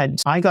 Yeah.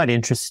 I got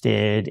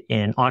interested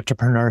in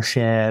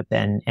entrepreneurship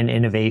and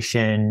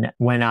innovation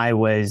when I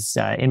was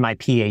in my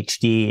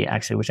PhD,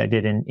 actually, which I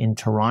did in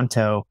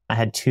Toronto. I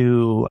had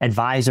two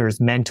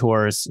advisors,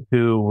 mentors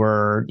who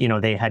were,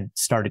 they had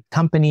started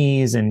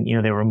companies and,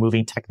 they were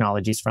moving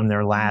technologies from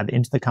their lab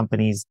into the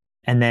companies.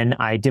 And then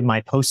I did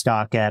my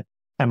postdoc at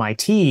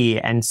MIT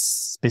and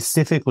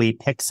specifically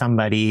picked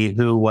somebody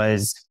who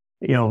was,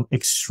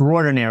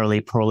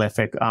 extraordinarily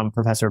prolific,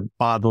 Professor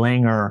Bob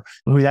Langer,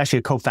 who's actually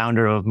a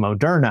co-founder of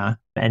Moderna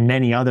and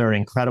many other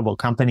incredible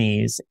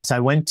companies. So I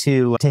went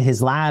to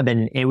his lab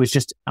and it was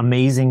just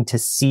amazing to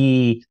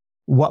see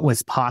what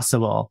was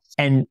possible.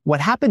 And what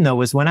happened though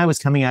was when I was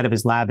coming out of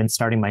his lab and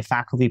starting my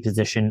faculty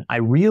position, I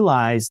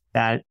realized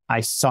that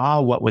I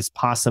saw what was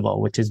possible,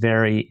 which is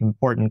very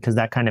important because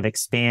that kind of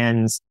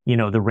expands,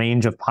 the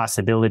range of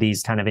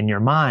possibilities kind of in your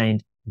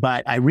mind.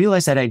 But I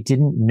realized that I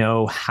didn't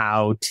know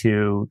how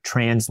to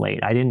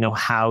translate. I didn't know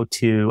how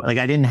to, I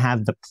didn't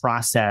have the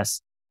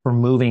process for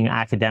moving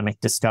academic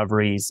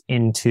discoveries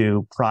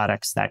into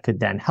products that could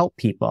then help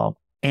people.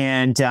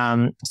 And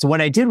so what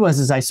I did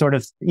was I sort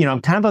of,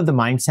 I'm kind of the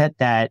mindset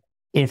that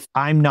if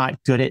I'm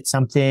not good at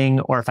something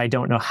or if I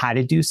don't know how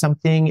to do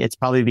something, it's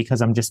probably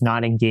because I'm just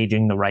not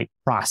engaging the right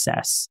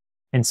process.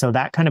 And so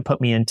that kind of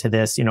put me into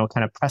this,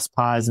 kind of press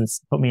pause and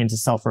put me into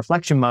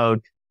self-reflection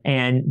mode.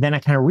 And then I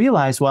kind of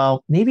realized,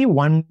 well, maybe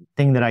one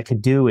thing that I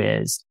could do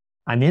is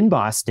I'm in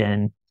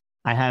Boston.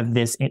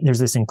 There's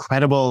this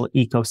incredible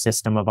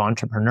ecosystem of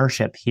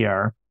entrepreneurship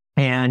here.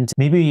 And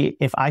maybe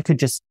if I could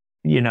just,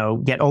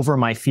 get over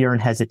my fear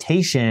and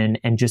hesitation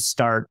and just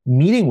start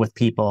meeting with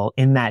people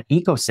in that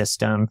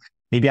ecosystem,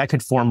 maybe I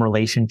could form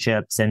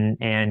relationships and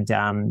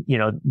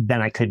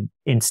then I could,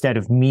 instead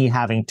of me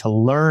having to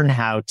learn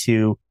how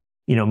to,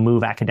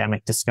 move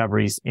academic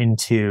discoveries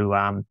into,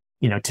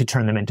 to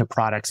turn them into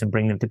products and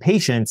bring them to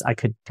patients, I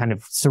could kind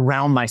of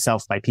surround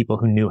myself by people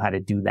who knew how to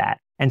do that.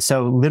 And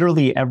so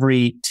literally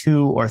every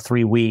 2 or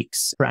 3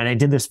 weeks, and I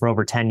did this for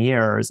over 10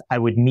 years, I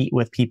would meet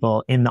with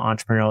people in the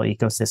entrepreneurial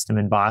ecosystem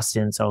in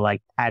Boston. So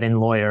like patent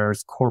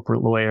lawyers,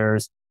 corporate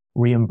lawyers,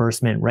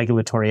 reimbursement,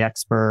 regulatory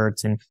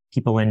experts, and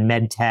people in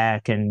med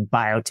tech and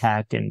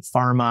biotech and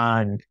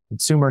pharma and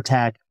consumer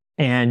tech.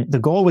 And the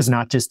goal was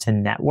not just to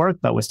network,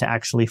 but was to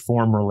actually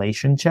form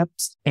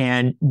relationships.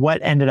 And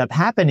what ended up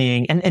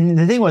happening, and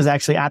the thing was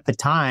actually at the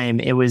time,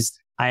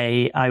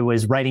 I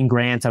was writing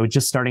grants. I was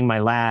just starting my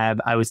lab.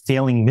 I was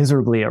failing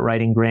miserably at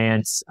writing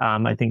grants.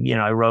 I think,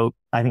 I wrote,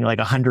 like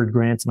 100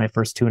 grants in my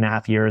first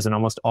 2.5 years, and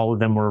almost all of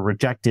them were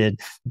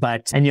rejected.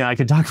 I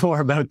could talk more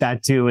about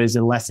that too as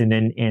a lesson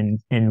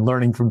in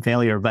learning from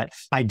failure. But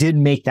I did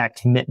make that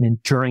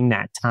commitment during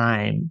that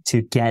time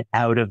to get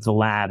out of the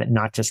lab and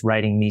not just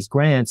writing these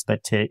grants,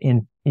 but to,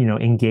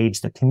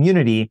 engage the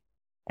community.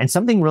 And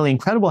something really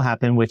incredible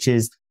happened, which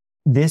is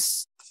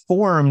this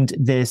formed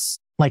this,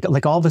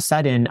 like all of a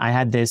sudden I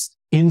had this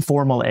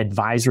informal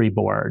advisory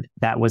board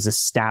that was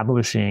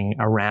establishing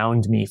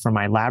around me for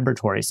my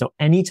laboratory. So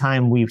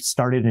anytime we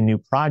started a new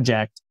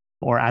project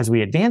or as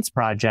we advanced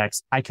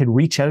projects, I could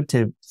reach out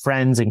to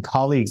friends and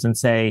colleagues and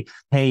say,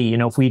 hey,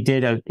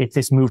 if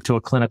this moved to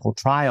a clinical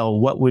trial,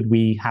 what would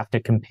we have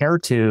to compare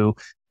to?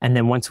 And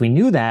then once we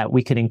knew that,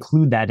 we could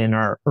include that in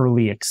our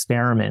early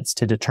experiments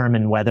to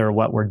determine whether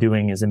what we're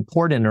doing is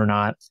important or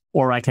not.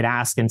 Or I could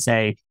ask and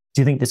say,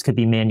 do you think this could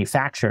be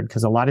manufactured?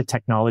 Because a lot of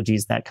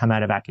technologies that come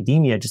out of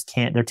academia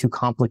they're too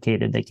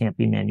complicated. They can't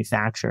be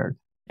manufactured.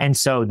 And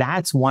so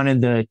that's one of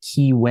the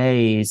key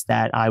ways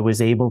that I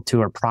was able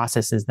to, or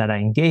processes that I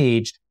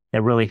engaged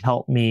that really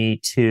helped me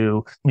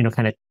to,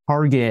 kind of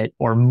target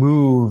or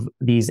move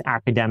these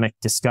academic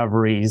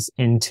discoveries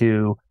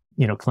into,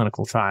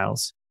 clinical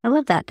trials. I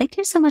love that. Thank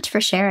you so much for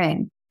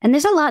sharing. And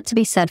there's a lot to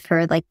be said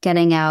for like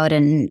getting out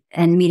and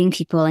meeting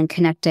people and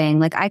connecting.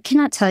 Like I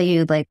cannot tell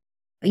you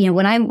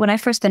when I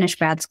first finished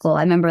grad school,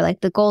 I remember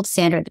like the gold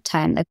standard at the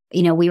time,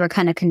 we were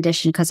kind of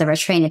conditioned because of our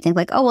training to think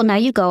like, oh, well, now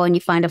you go and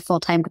you find a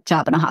full-time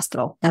job in a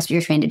hospital. That's what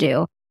you're trained to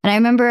do. And I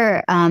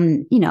remember,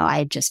 I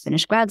had just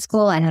finished grad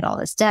school. I had all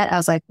this debt. I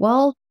was like,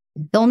 well,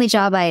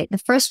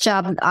 the first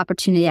job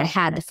opportunity I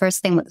had, the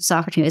first thing with this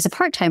opportunity is a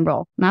part-time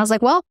role. And I was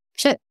like, well,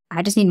 shit,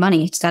 I just need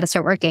money. Just got to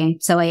start working.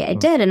 So I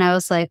did. And I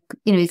was like,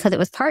 because it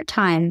was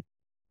part-time,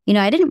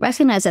 I didn't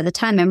recognize at the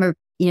time. I remember,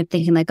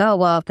 thinking like, oh,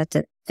 well, I've got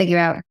to figure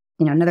out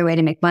another way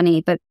to make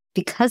money. But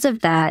because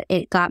of that,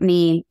 it got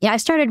me, I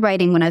started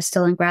writing when I was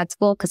still in grad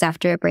school, because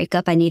after a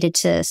breakup, I needed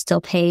to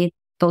still pay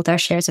both our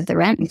shares of the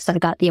rent. So I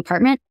got the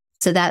apartment.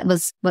 So that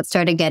was what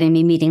started getting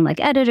me meeting like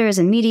editors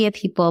and media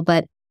people.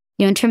 But,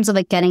 in terms of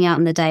like getting out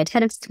in the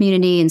dietetics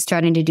community and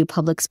starting to do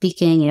public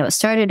speaking, it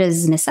started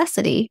as a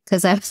necessity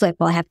because I was like,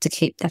 well, I have to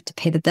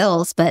pay the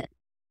bills. But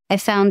I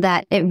found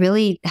that it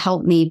really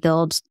helped me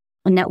build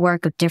a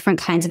network of different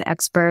kinds of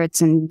experts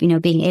and,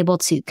 being able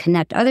to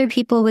connect other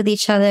people with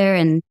each other.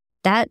 And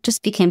that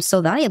just became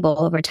so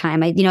valuable over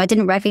time. I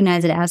didn't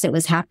recognize it as it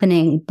was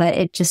happening, but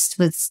it just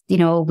was,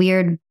 a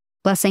weird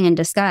blessing in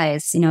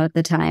disguise, at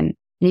the time.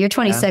 You're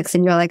 26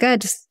 and you're like, I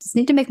just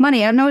need to make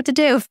money. I don't know what to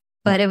do.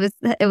 But it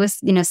was,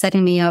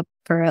 setting me up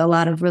for a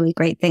lot of really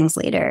great things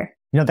later.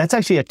 That's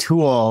actually a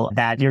tool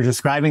that you're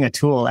describing, a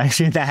tool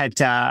actually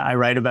that I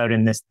write about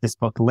in this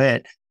book,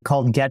 Lit,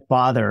 called Get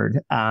Bothered.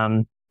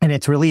 And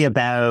it's really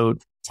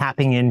about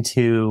tapping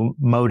into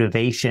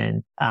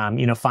motivation,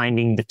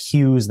 finding the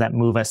cues that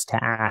move us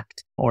to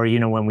act, or,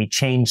 when we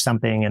change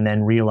something and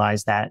then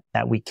realize that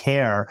we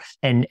care.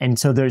 And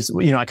so there's,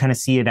 I kind of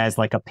see it as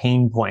like a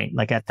pain point.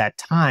 Like at that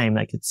time,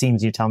 like it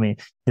seems, you tell me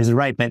this is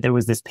right, but there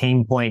was this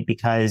pain point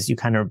because you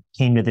kind of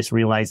came to this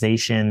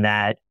realization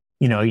that,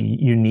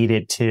 you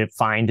needed to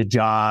find a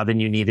job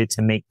and you needed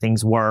to make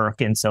things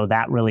work. And so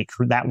that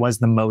was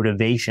the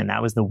motivation.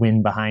 That was the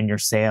wind behind your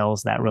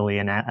sails that really,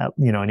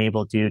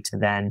 enabled you to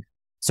then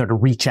sort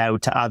of reach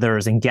out to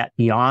others and get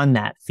beyond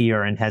that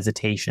fear and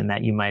hesitation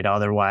that you might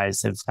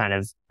otherwise have kind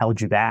of held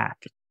you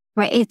back.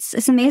 Right.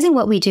 It's amazing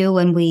what we do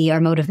when we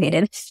are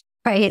motivated,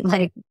 right?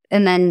 Like,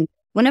 and then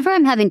whenever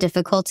I'm having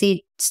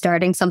difficulty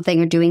starting something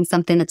or doing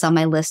something that's on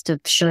my list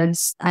of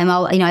shoulds, I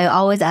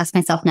always ask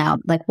myself now,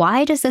 like,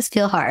 why does this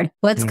feel hard?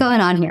 What's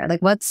going on here?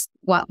 Like,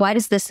 why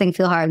does this thing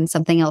feel hard and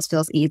something else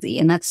feels easy?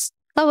 And that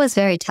was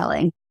very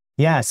telling.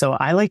 Yeah. So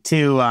I like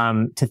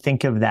to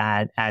think of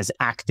that as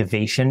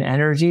activation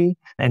energy.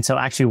 And so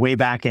actually way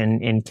back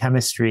in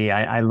chemistry,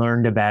 I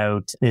learned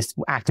about this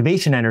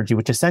activation energy,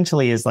 which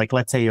essentially is like,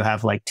 let's say you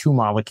have like two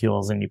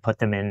molecules and you put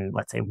them in,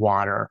 let's say,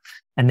 water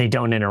and they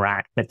don't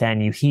interact, but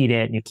then you heat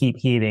it and you keep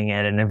heating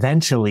it. And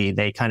eventually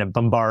they kind of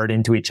bombard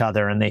into each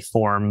other and they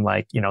form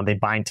like, they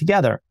bind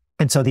together.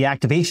 And so the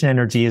activation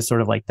energy is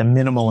sort of like the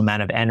minimal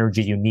amount of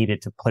energy you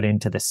needed to put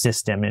into the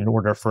system in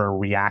order for a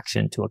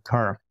reaction to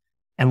occur.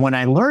 And when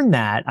I learned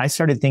that, I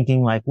started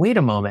thinking like, wait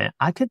a moment,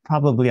 I could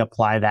probably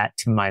apply that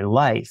to my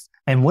life.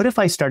 And what if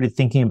I started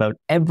thinking about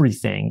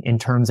everything in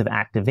terms of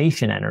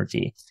activation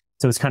energy?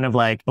 So it's kind of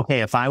like,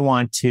 okay, if I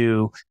want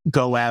to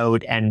go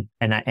out and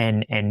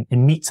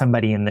meet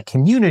somebody in the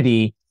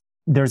community,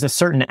 there's a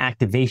certain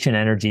activation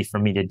energy for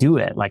me to do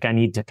it. Like I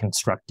need to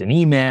construct an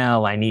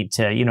email. I need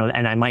to,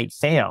 and I might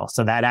fail.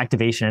 So that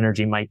activation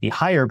energy might be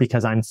higher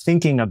because I'm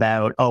thinking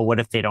about, oh, what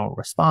if they don't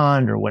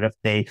respond? Or what if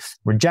they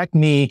reject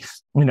me?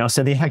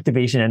 So the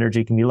activation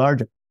energy can be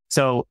larger.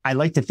 So I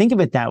like to think of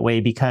it that way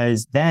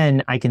because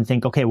then I can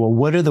think, okay, well,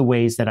 what are the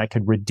ways that I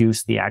could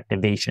reduce the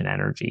activation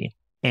energy?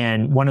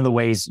 And one of the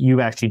ways you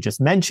actually just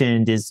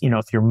mentioned is,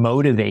 if you're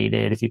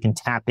motivated, if you can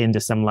tap into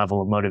some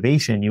level of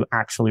motivation, you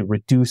actually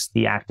reduce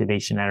the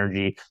activation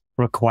energy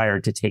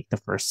required to take the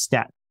first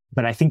step.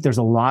 But I think there's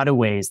a lot of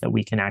ways that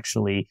we can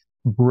actually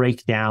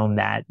break down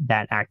that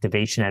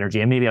activation energy.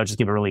 And maybe I'll just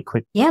give a really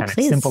quick,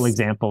 simple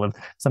example of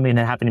something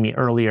that happened to me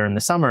earlier in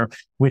the summer,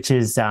 which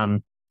is,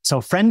 so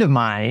a friend of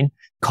mine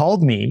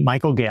called me,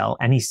 Michael Gale,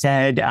 and he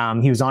said,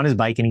 he was on his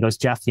bike and he goes,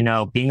 Jeff,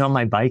 being on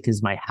my bike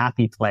is my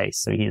happy place.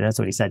 So that's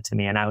what he said to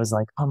me. And I was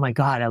like, oh my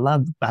God, I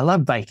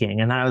love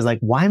biking. And I was like,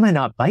 why am I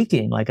not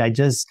biking? Like,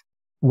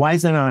 why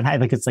is it not high?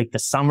 Like, it's like the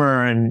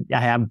summer and I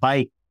have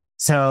bike.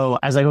 So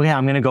I was like, okay,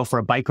 I'm going to go for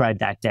a bike ride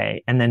that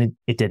day. And then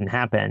it didn't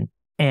happen.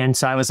 And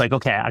so I was like,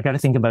 okay, I got to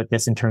think about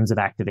this in terms of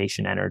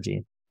activation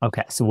energy.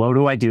 Okay, so what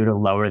do I do to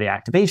lower the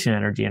activation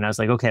energy? And I was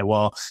like, okay,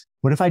 well,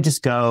 what if I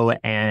just go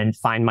and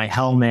find my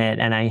helmet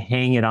and I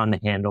hang it on the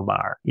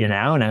handlebar, And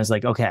I was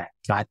like, okay,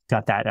 got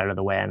that out of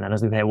the way. And then I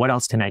was like, okay, what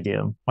else can I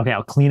do? Okay,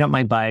 I'll clean up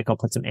my bike. I'll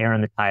put some air in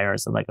the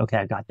tires. I'm like, okay,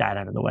 I got that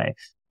out of the way.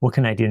 What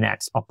can I do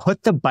next? I'll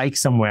put the bike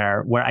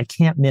somewhere where I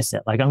can't miss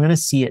it. Like I'm going to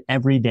see it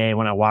every day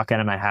when I walk out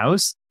of my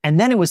house. And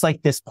then it was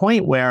like this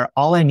point where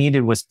all I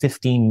needed was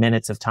 15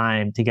 minutes of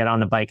time to get on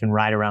the bike and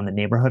ride around the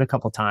neighborhood a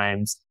couple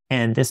times.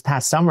 And this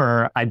past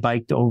summer, I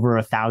biked over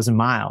 1,000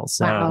 miles.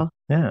 So, wow.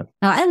 Yeah.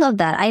 No, I love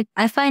that.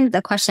 I find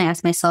the question I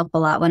ask myself a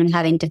lot when I'm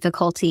having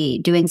difficulty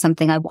doing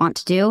something I want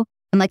to do.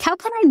 I'm like, how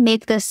can I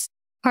make this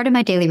part of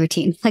my daily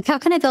routine? Like, how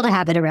can I build a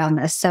habit around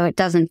this so it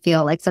doesn't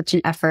feel like such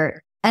an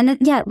effort? And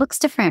it looks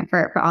different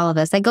for all of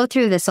us. I go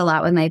through this a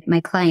lot with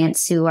my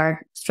clients who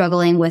are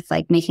struggling with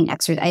like making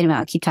exercise. I don't know,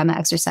 I keep talking about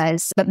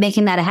exercise, but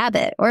making that a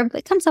habit, or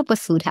it comes up with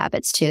food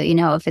habits too.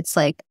 If it's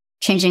like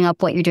changing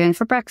up what you're doing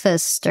for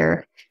breakfast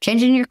or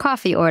changing your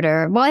coffee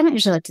order. Well, I don't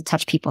usually like to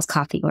touch people's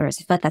coffee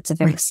orders, but that's a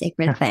very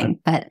sacred thing.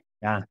 But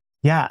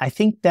yeah, I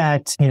think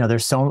that,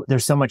 there's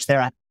so much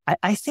there.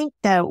 I think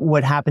that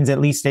what happens, at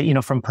least,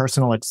 from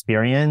personal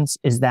experience,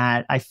 is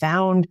that I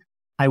found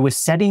I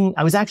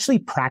was actually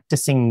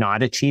practicing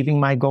not achieving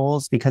my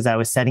goals because I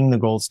was setting the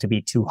goals to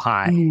be too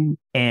high. Mm.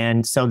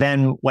 And so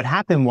then what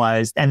happened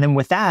was, and then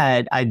with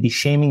that, I'd be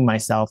shaming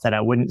myself that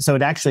I wouldn't. So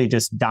it actually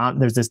just,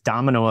 there's this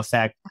domino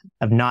effect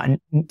of not,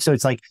 so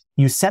it's like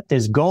you set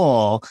this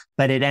goal,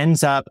 but it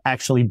ends up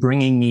actually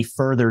bringing me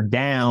further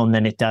down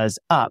than it does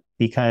up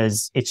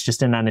because it's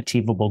just an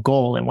unachievable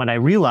goal. And what I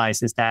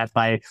realized is that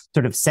by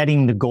sort of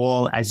setting the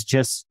goal as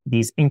just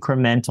these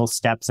incremental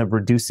steps of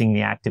reducing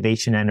the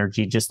activation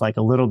energy, just like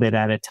a little bit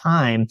at a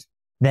time,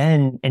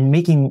 then, and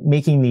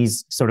making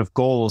these sort of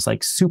goals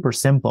like super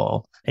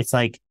simple. It's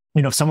like,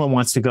 if someone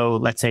wants to go,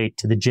 let's say,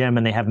 to the gym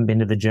and they haven't been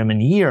to the gym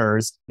in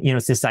years,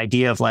 it's this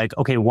idea of like,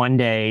 okay, one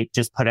day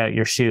just put out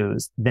your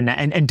shoes, then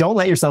and don't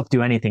let yourself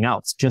do anything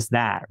else, just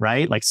that,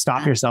 right? Like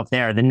stop yourself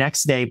there. The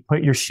next day,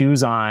 put your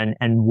shoes on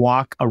and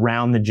walk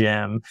around the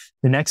gym.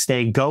 The next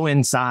day, go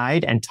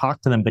inside and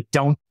talk to them, but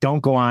don't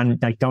go on,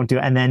 like don't do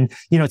it. And then,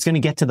 it's going to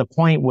get to the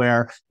point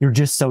where you're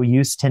just so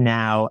used to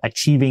now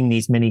achieving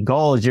these many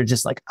goals. You're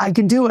just like, I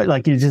can do it.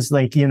 Like you're just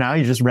like, you're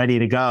just ready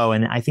to go.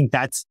 And I think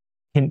that's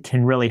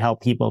can really help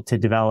people to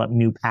develop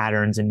new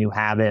patterns and new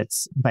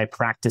habits by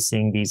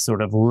practicing these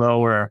sort of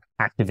lower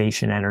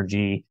activation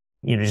energy,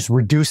 just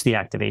reduce the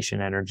activation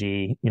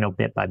energy,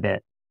 bit by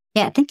bit.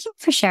 Yeah. Thank you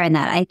for sharing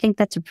that. I think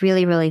that's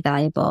really, really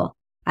valuable.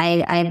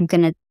 I'm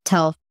going to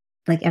tell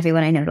like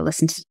everyone I know to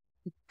listen to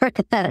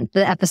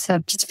the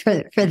episode just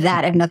for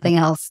that, if nothing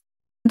else.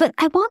 But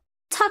I want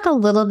to talk a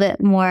little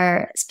bit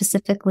more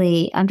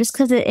specifically, just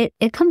because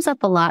it comes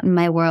up a lot in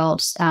my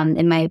world,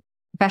 in my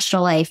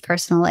professional life,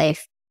 personal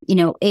life.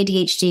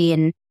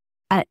 ADHD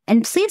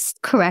and please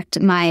correct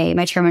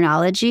my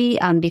terminology,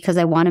 because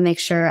I want to make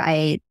sure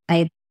I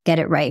get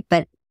it right.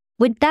 But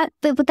would that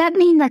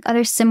mean like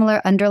other similar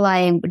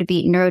underlying, would it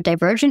be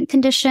neurodivergent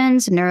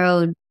conditions,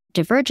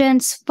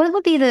 neurodivergence? What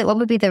would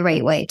be the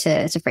right way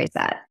to phrase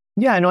that?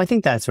 Yeah, no, I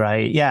think that's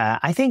right. Yeah,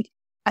 I think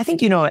I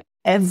think,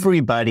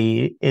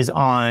 everybody is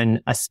on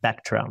a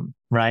spectrum,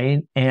 right?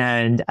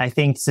 And I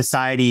think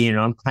society,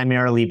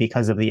 primarily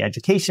because of the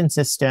education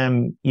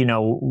system,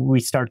 we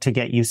start to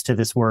get used to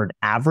this word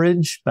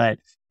average, but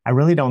I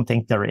really don't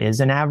think there is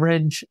an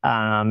average.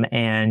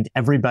 And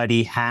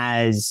everybody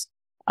has,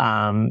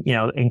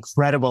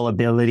 incredible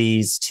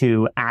abilities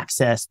to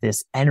access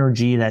this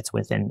energy that's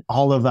within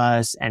all of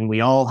us. And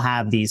we all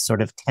have these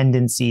sort of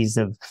tendencies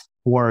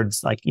towards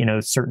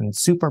certain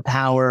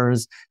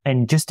superpowers.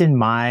 And just in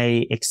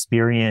my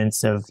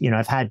experience of,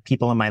 I've had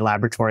people in my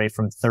laboratory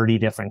from 30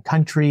 different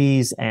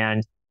countries,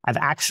 and I've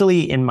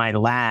actually in my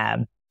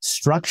lab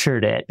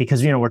structured it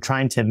because, we're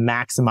trying to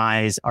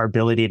maximize our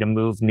ability to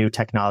move new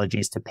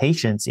technologies to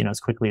patients, as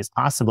quickly as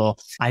possible.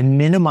 I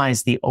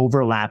minimize the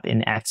overlap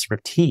in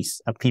expertise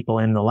of people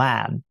in the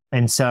lab.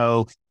 And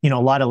so, a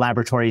lot of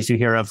laboratories you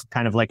hear of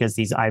kind of like as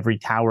these ivory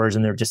towers,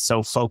 and they're just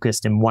so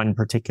focused in one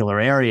particular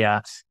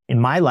area. In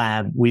my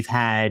lab, we've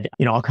had,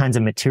 all kinds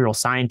of material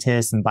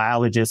scientists and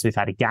biologists. We've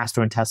had a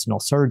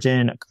gastrointestinal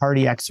surgeon, a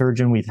cardiac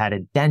surgeon. We've had a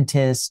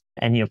dentist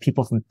and,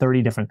 people from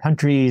 30 different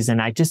countries.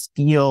 And I just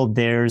feel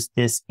there's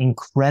this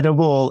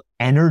incredible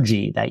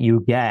energy that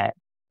you get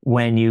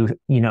when you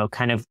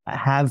kind of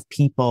have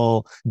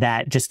people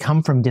that just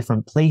come from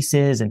different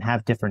places and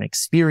have different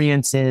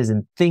experiences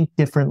and think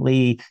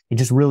differently. It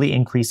just really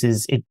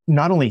increases. It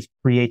not only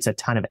creates a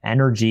ton of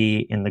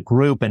energy in the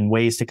group and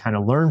ways to kind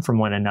of learn from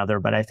one another,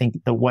 but I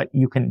think that what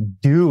you can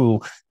do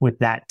with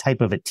that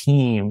type of a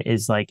team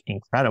is like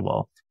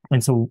incredible.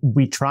 And so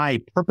we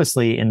try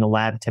purposely in the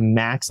lab to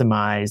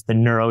maximize the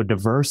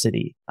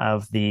neurodiversity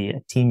of the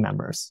team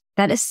members.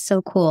 That is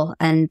so cool.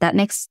 And that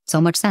makes so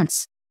much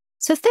sense.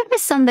 So if there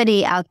is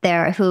somebody out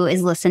there who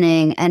is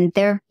listening and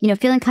they're,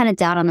 feeling kind of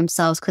down on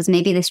themselves because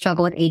maybe they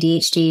struggle with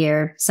ADHD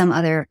or some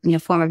other,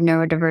 form of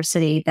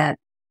neurodiversity that,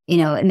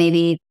 it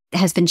maybe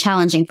has been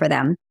challenging for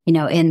them,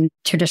 in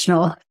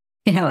traditional,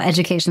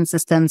 education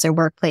systems or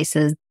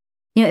workplaces,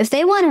 if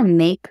they want to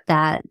make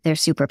that their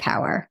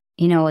superpower,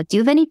 do you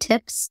have any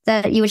tips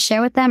that you would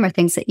share with them or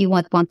things that you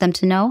want them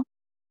to know?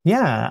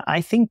 Yeah,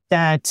 I think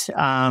that,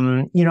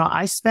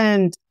 I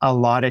spend a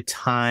lot of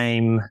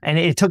time, and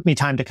it took me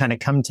time to kind of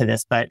come to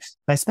this, but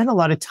I spent a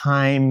lot of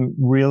time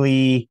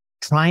really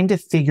trying to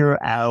figure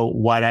out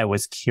what I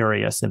was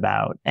curious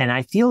about. And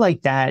I feel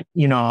like that,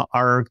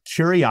 our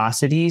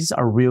curiosities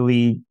are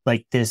really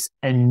like this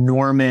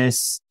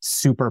enormous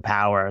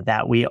superpower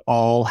that we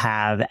all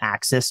have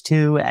access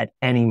to at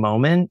any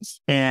moment.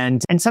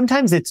 And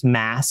sometimes it's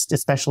masked,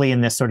 especially in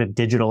this sort of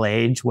digital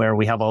age where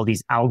we have all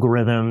these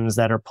algorithms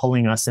that are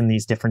pulling us in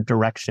these different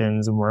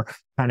directions and we're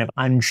kind of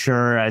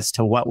unsure as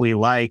to what we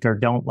like or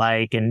don't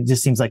like. And it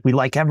just seems like we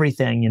like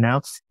everything,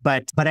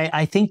 but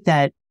I think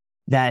that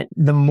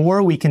the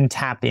more we can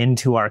tap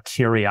into our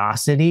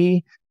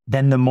curiosity,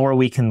 then the more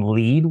we can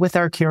lead with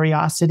our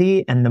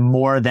curiosity, and the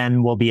more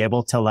then we'll be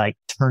able to like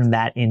turn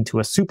that into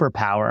a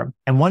superpower.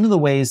 And one of the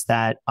ways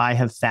that I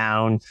have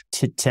found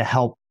to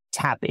help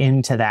tap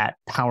into that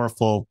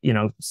powerful,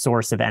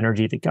 source of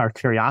energy, our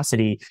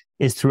curiosity,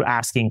 is through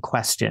asking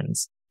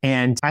questions.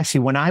 And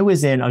actually, when I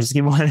was I'll just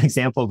give one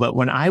example, but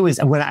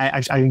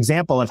an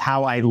example of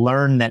how I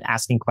learned that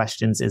asking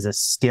questions is a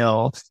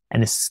skill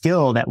and a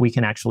skill that we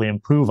can actually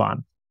improve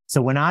on.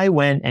 So when I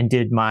went and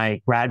did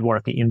my grad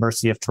work at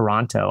University of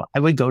Toronto, I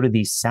would go to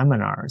these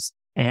seminars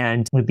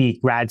and would be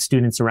grad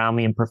students around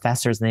me and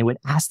professors, and they would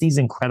ask these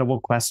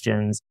incredible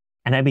questions.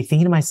 And I'd be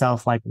thinking to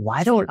myself, like,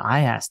 why don't I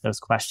ask those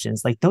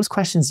questions? Like, those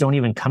questions don't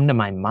even come to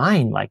my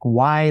mind. Like,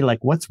 why? Like,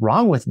 what's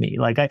wrong with me?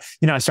 Like, I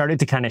started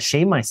to kind of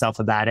shame myself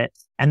about it.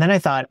 And then I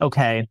thought,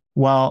 okay,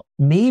 well,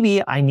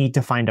 maybe I need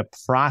to find a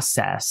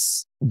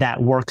process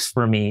that works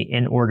for me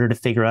in order to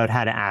figure out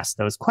how to ask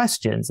those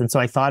questions. And so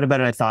I thought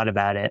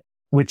about it,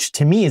 which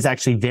to me is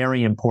actually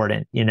very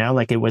important.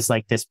 Like it was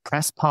like this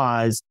press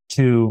pause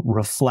to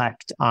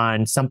reflect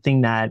on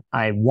something that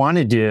I want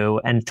to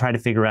do and try to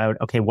figure out,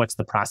 okay, what's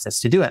the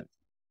process to do it?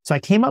 So I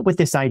came up with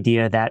this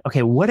idea that,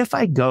 okay, what if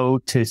I go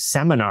to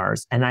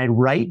seminars and I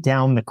write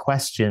down the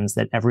questions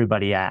that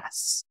everybody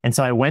asks? And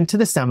so I went to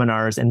the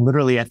seminars, and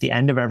literally at the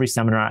end of every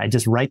seminar, I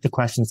just write the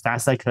questions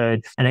fast as I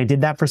could. And I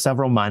did that for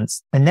several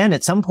months. And then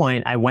at some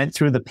point I went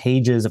through the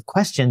pages of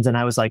questions and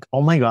I was like,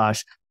 oh my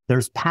gosh,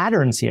 there's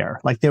patterns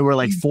here. Like there were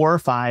like 4 or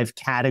 5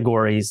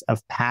 categories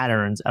of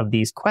patterns of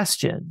these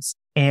questions.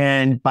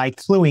 And by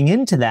cluing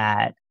into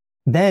that,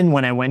 then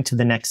when I went to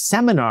the next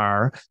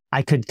seminar,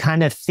 I could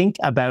kind of think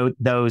about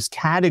those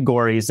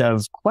categories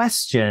of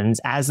questions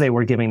as they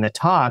were giving the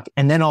talk.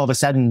 And then all of a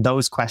sudden,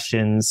 those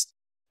questions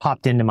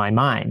popped into my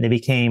mind.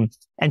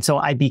 And so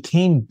I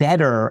became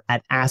better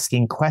at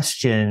asking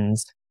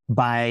questions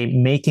by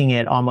making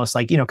it almost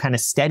like, kind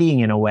of steadying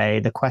in a way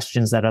the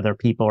questions that other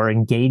people are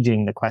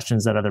engaging, the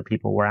questions that other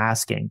people were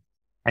asking.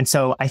 And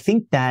so I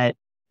think that,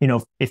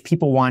 if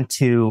people want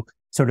to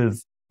sort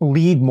of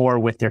lead more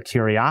with their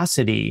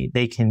curiosity,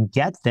 they can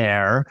get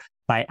there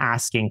by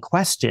asking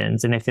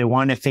questions. And if they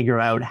want to figure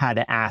out how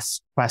to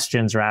ask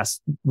questions or ask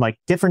like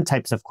different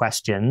types of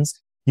questions,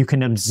 you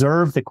can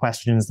observe the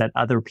questions that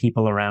other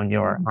people around you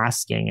are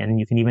asking, and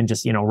you can even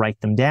just,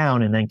 write them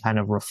down and then kind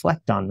of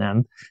reflect on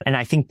them. And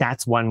I think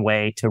that's one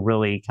way to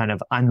really kind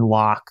of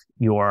unlock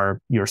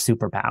your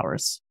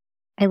superpowers.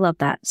 I love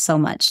that so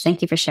much.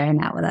 Thank you for sharing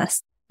that with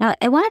us. Now,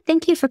 I want to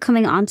thank you for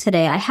coming on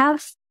today. I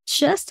have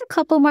just a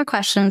couple more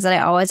questions that I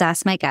always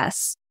ask my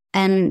guests.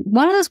 And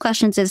one of those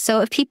questions is,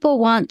 so if people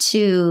want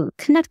to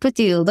connect with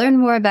you, learn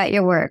more about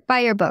your work, buy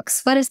your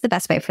books, what is the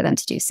best way for them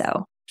to do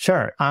so?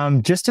 Sure.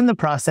 Just in the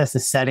process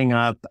of setting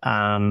up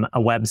a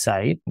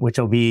website, which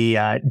will be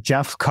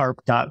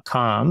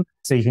jeffkarp.com.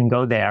 So you can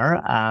go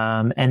there.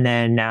 And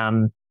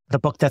then the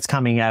book that's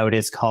coming out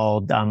is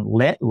called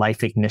LIT,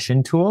 Life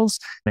Ignition Tools.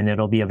 And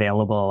it'll be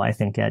available, I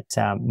think, at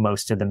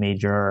most of the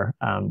major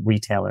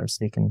retailers.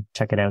 So you can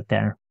check it out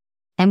there.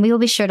 And we will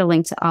be sure to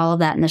link to all of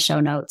that in the show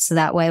notes. So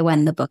that way,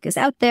 when the book is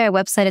out there,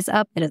 website is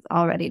up, it is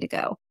all ready to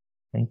go.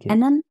 Thank you.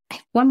 And then I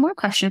have one more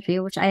question for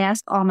you, which I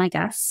ask all my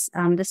guests.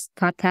 This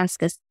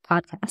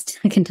podcast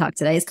I can talk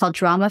today is called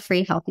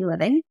Drama-Free Healthy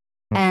Living.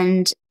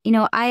 And,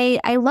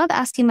 I love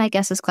asking my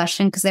guests this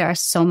question because there are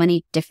so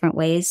many different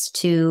ways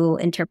to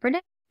interpret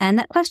it. And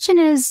that question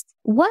is,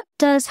 what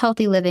does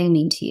healthy living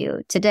mean to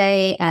you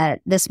today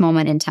at this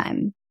moment in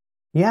time?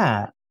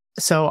 Yeah.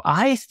 So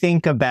I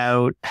think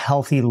about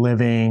healthy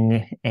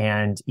living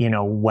and,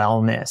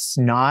 wellness,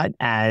 not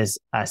as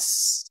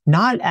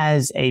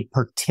a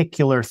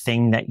particular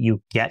thing that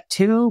you get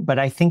to, but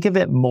I think of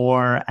it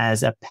more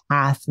as a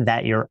path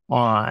that you're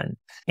on.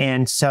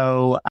 And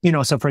so,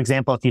 so for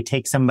example, if you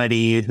take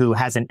somebody who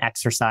hasn't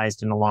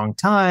exercised in a long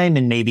time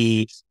and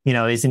maybe,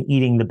 isn't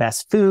eating the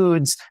best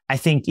foods, I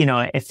think,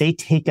 if they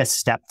take a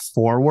step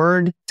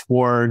forward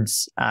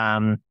towards,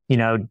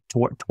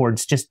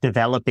 towards just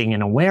developing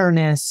an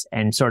awareness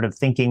and sort of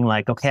thinking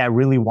like, okay, I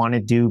really want to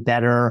do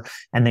better.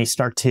 And they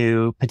start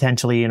to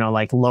potentially,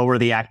 lower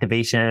the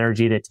activation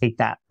energy to take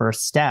that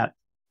first step.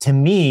 To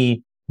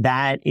me,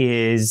 that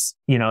is,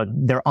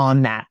 they're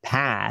on that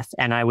path.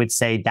 And I would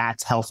say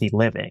that's healthy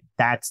living.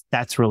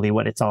 That's really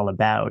what it's all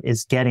about,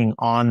 is getting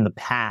on the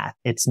path.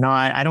 It's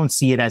not, I don't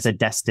see it as a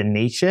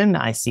destination.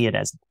 I see it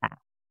as a path.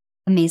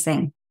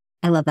 Amazing.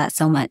 I love that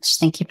so much.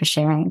 Thank you for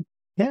sharing.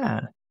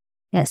 Yeah.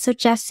 Yeah. So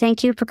Jess,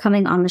 thank you for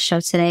coming on the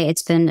show today.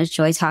 It's been a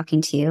joy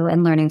talking to you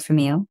and learning from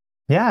you.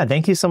 Yeah.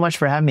 Thank you so much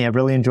for having me. I've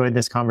really enjoyed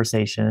this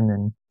conversation,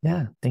 and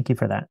yeah, thank you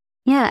for that.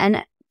 Yeah.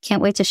 And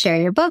can't wait to share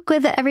your book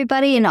with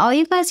everybody and all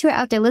you guys who are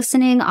out there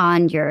listening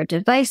on your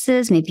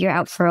devices. Maybe you're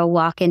out for a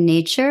walk in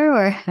nature,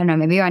 or I don't know,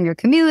 maybe you're on your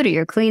commute or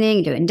you're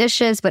cleaning, doing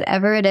dishes,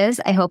 whatever it is.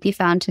 I hope you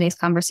found today's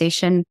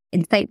conversation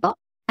insightful.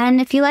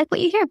 And if you like what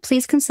you hear,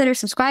 please consider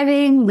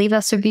subscribing, leave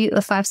us a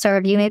 5-star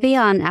review maybe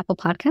on Apple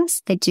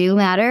Podcasts. They do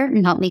matter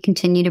and help me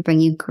continue to bring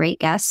you great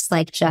guests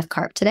like Jeff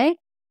Karp today.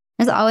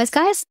 As always,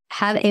 guys,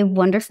 have a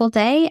wonderful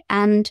day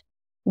and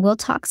we'll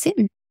talk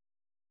soon.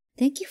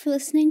 Thank you for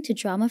listening to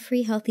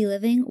Drama-Free Healthy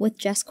Living with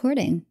Jess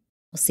Cording.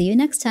 We'll see you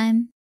next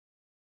time.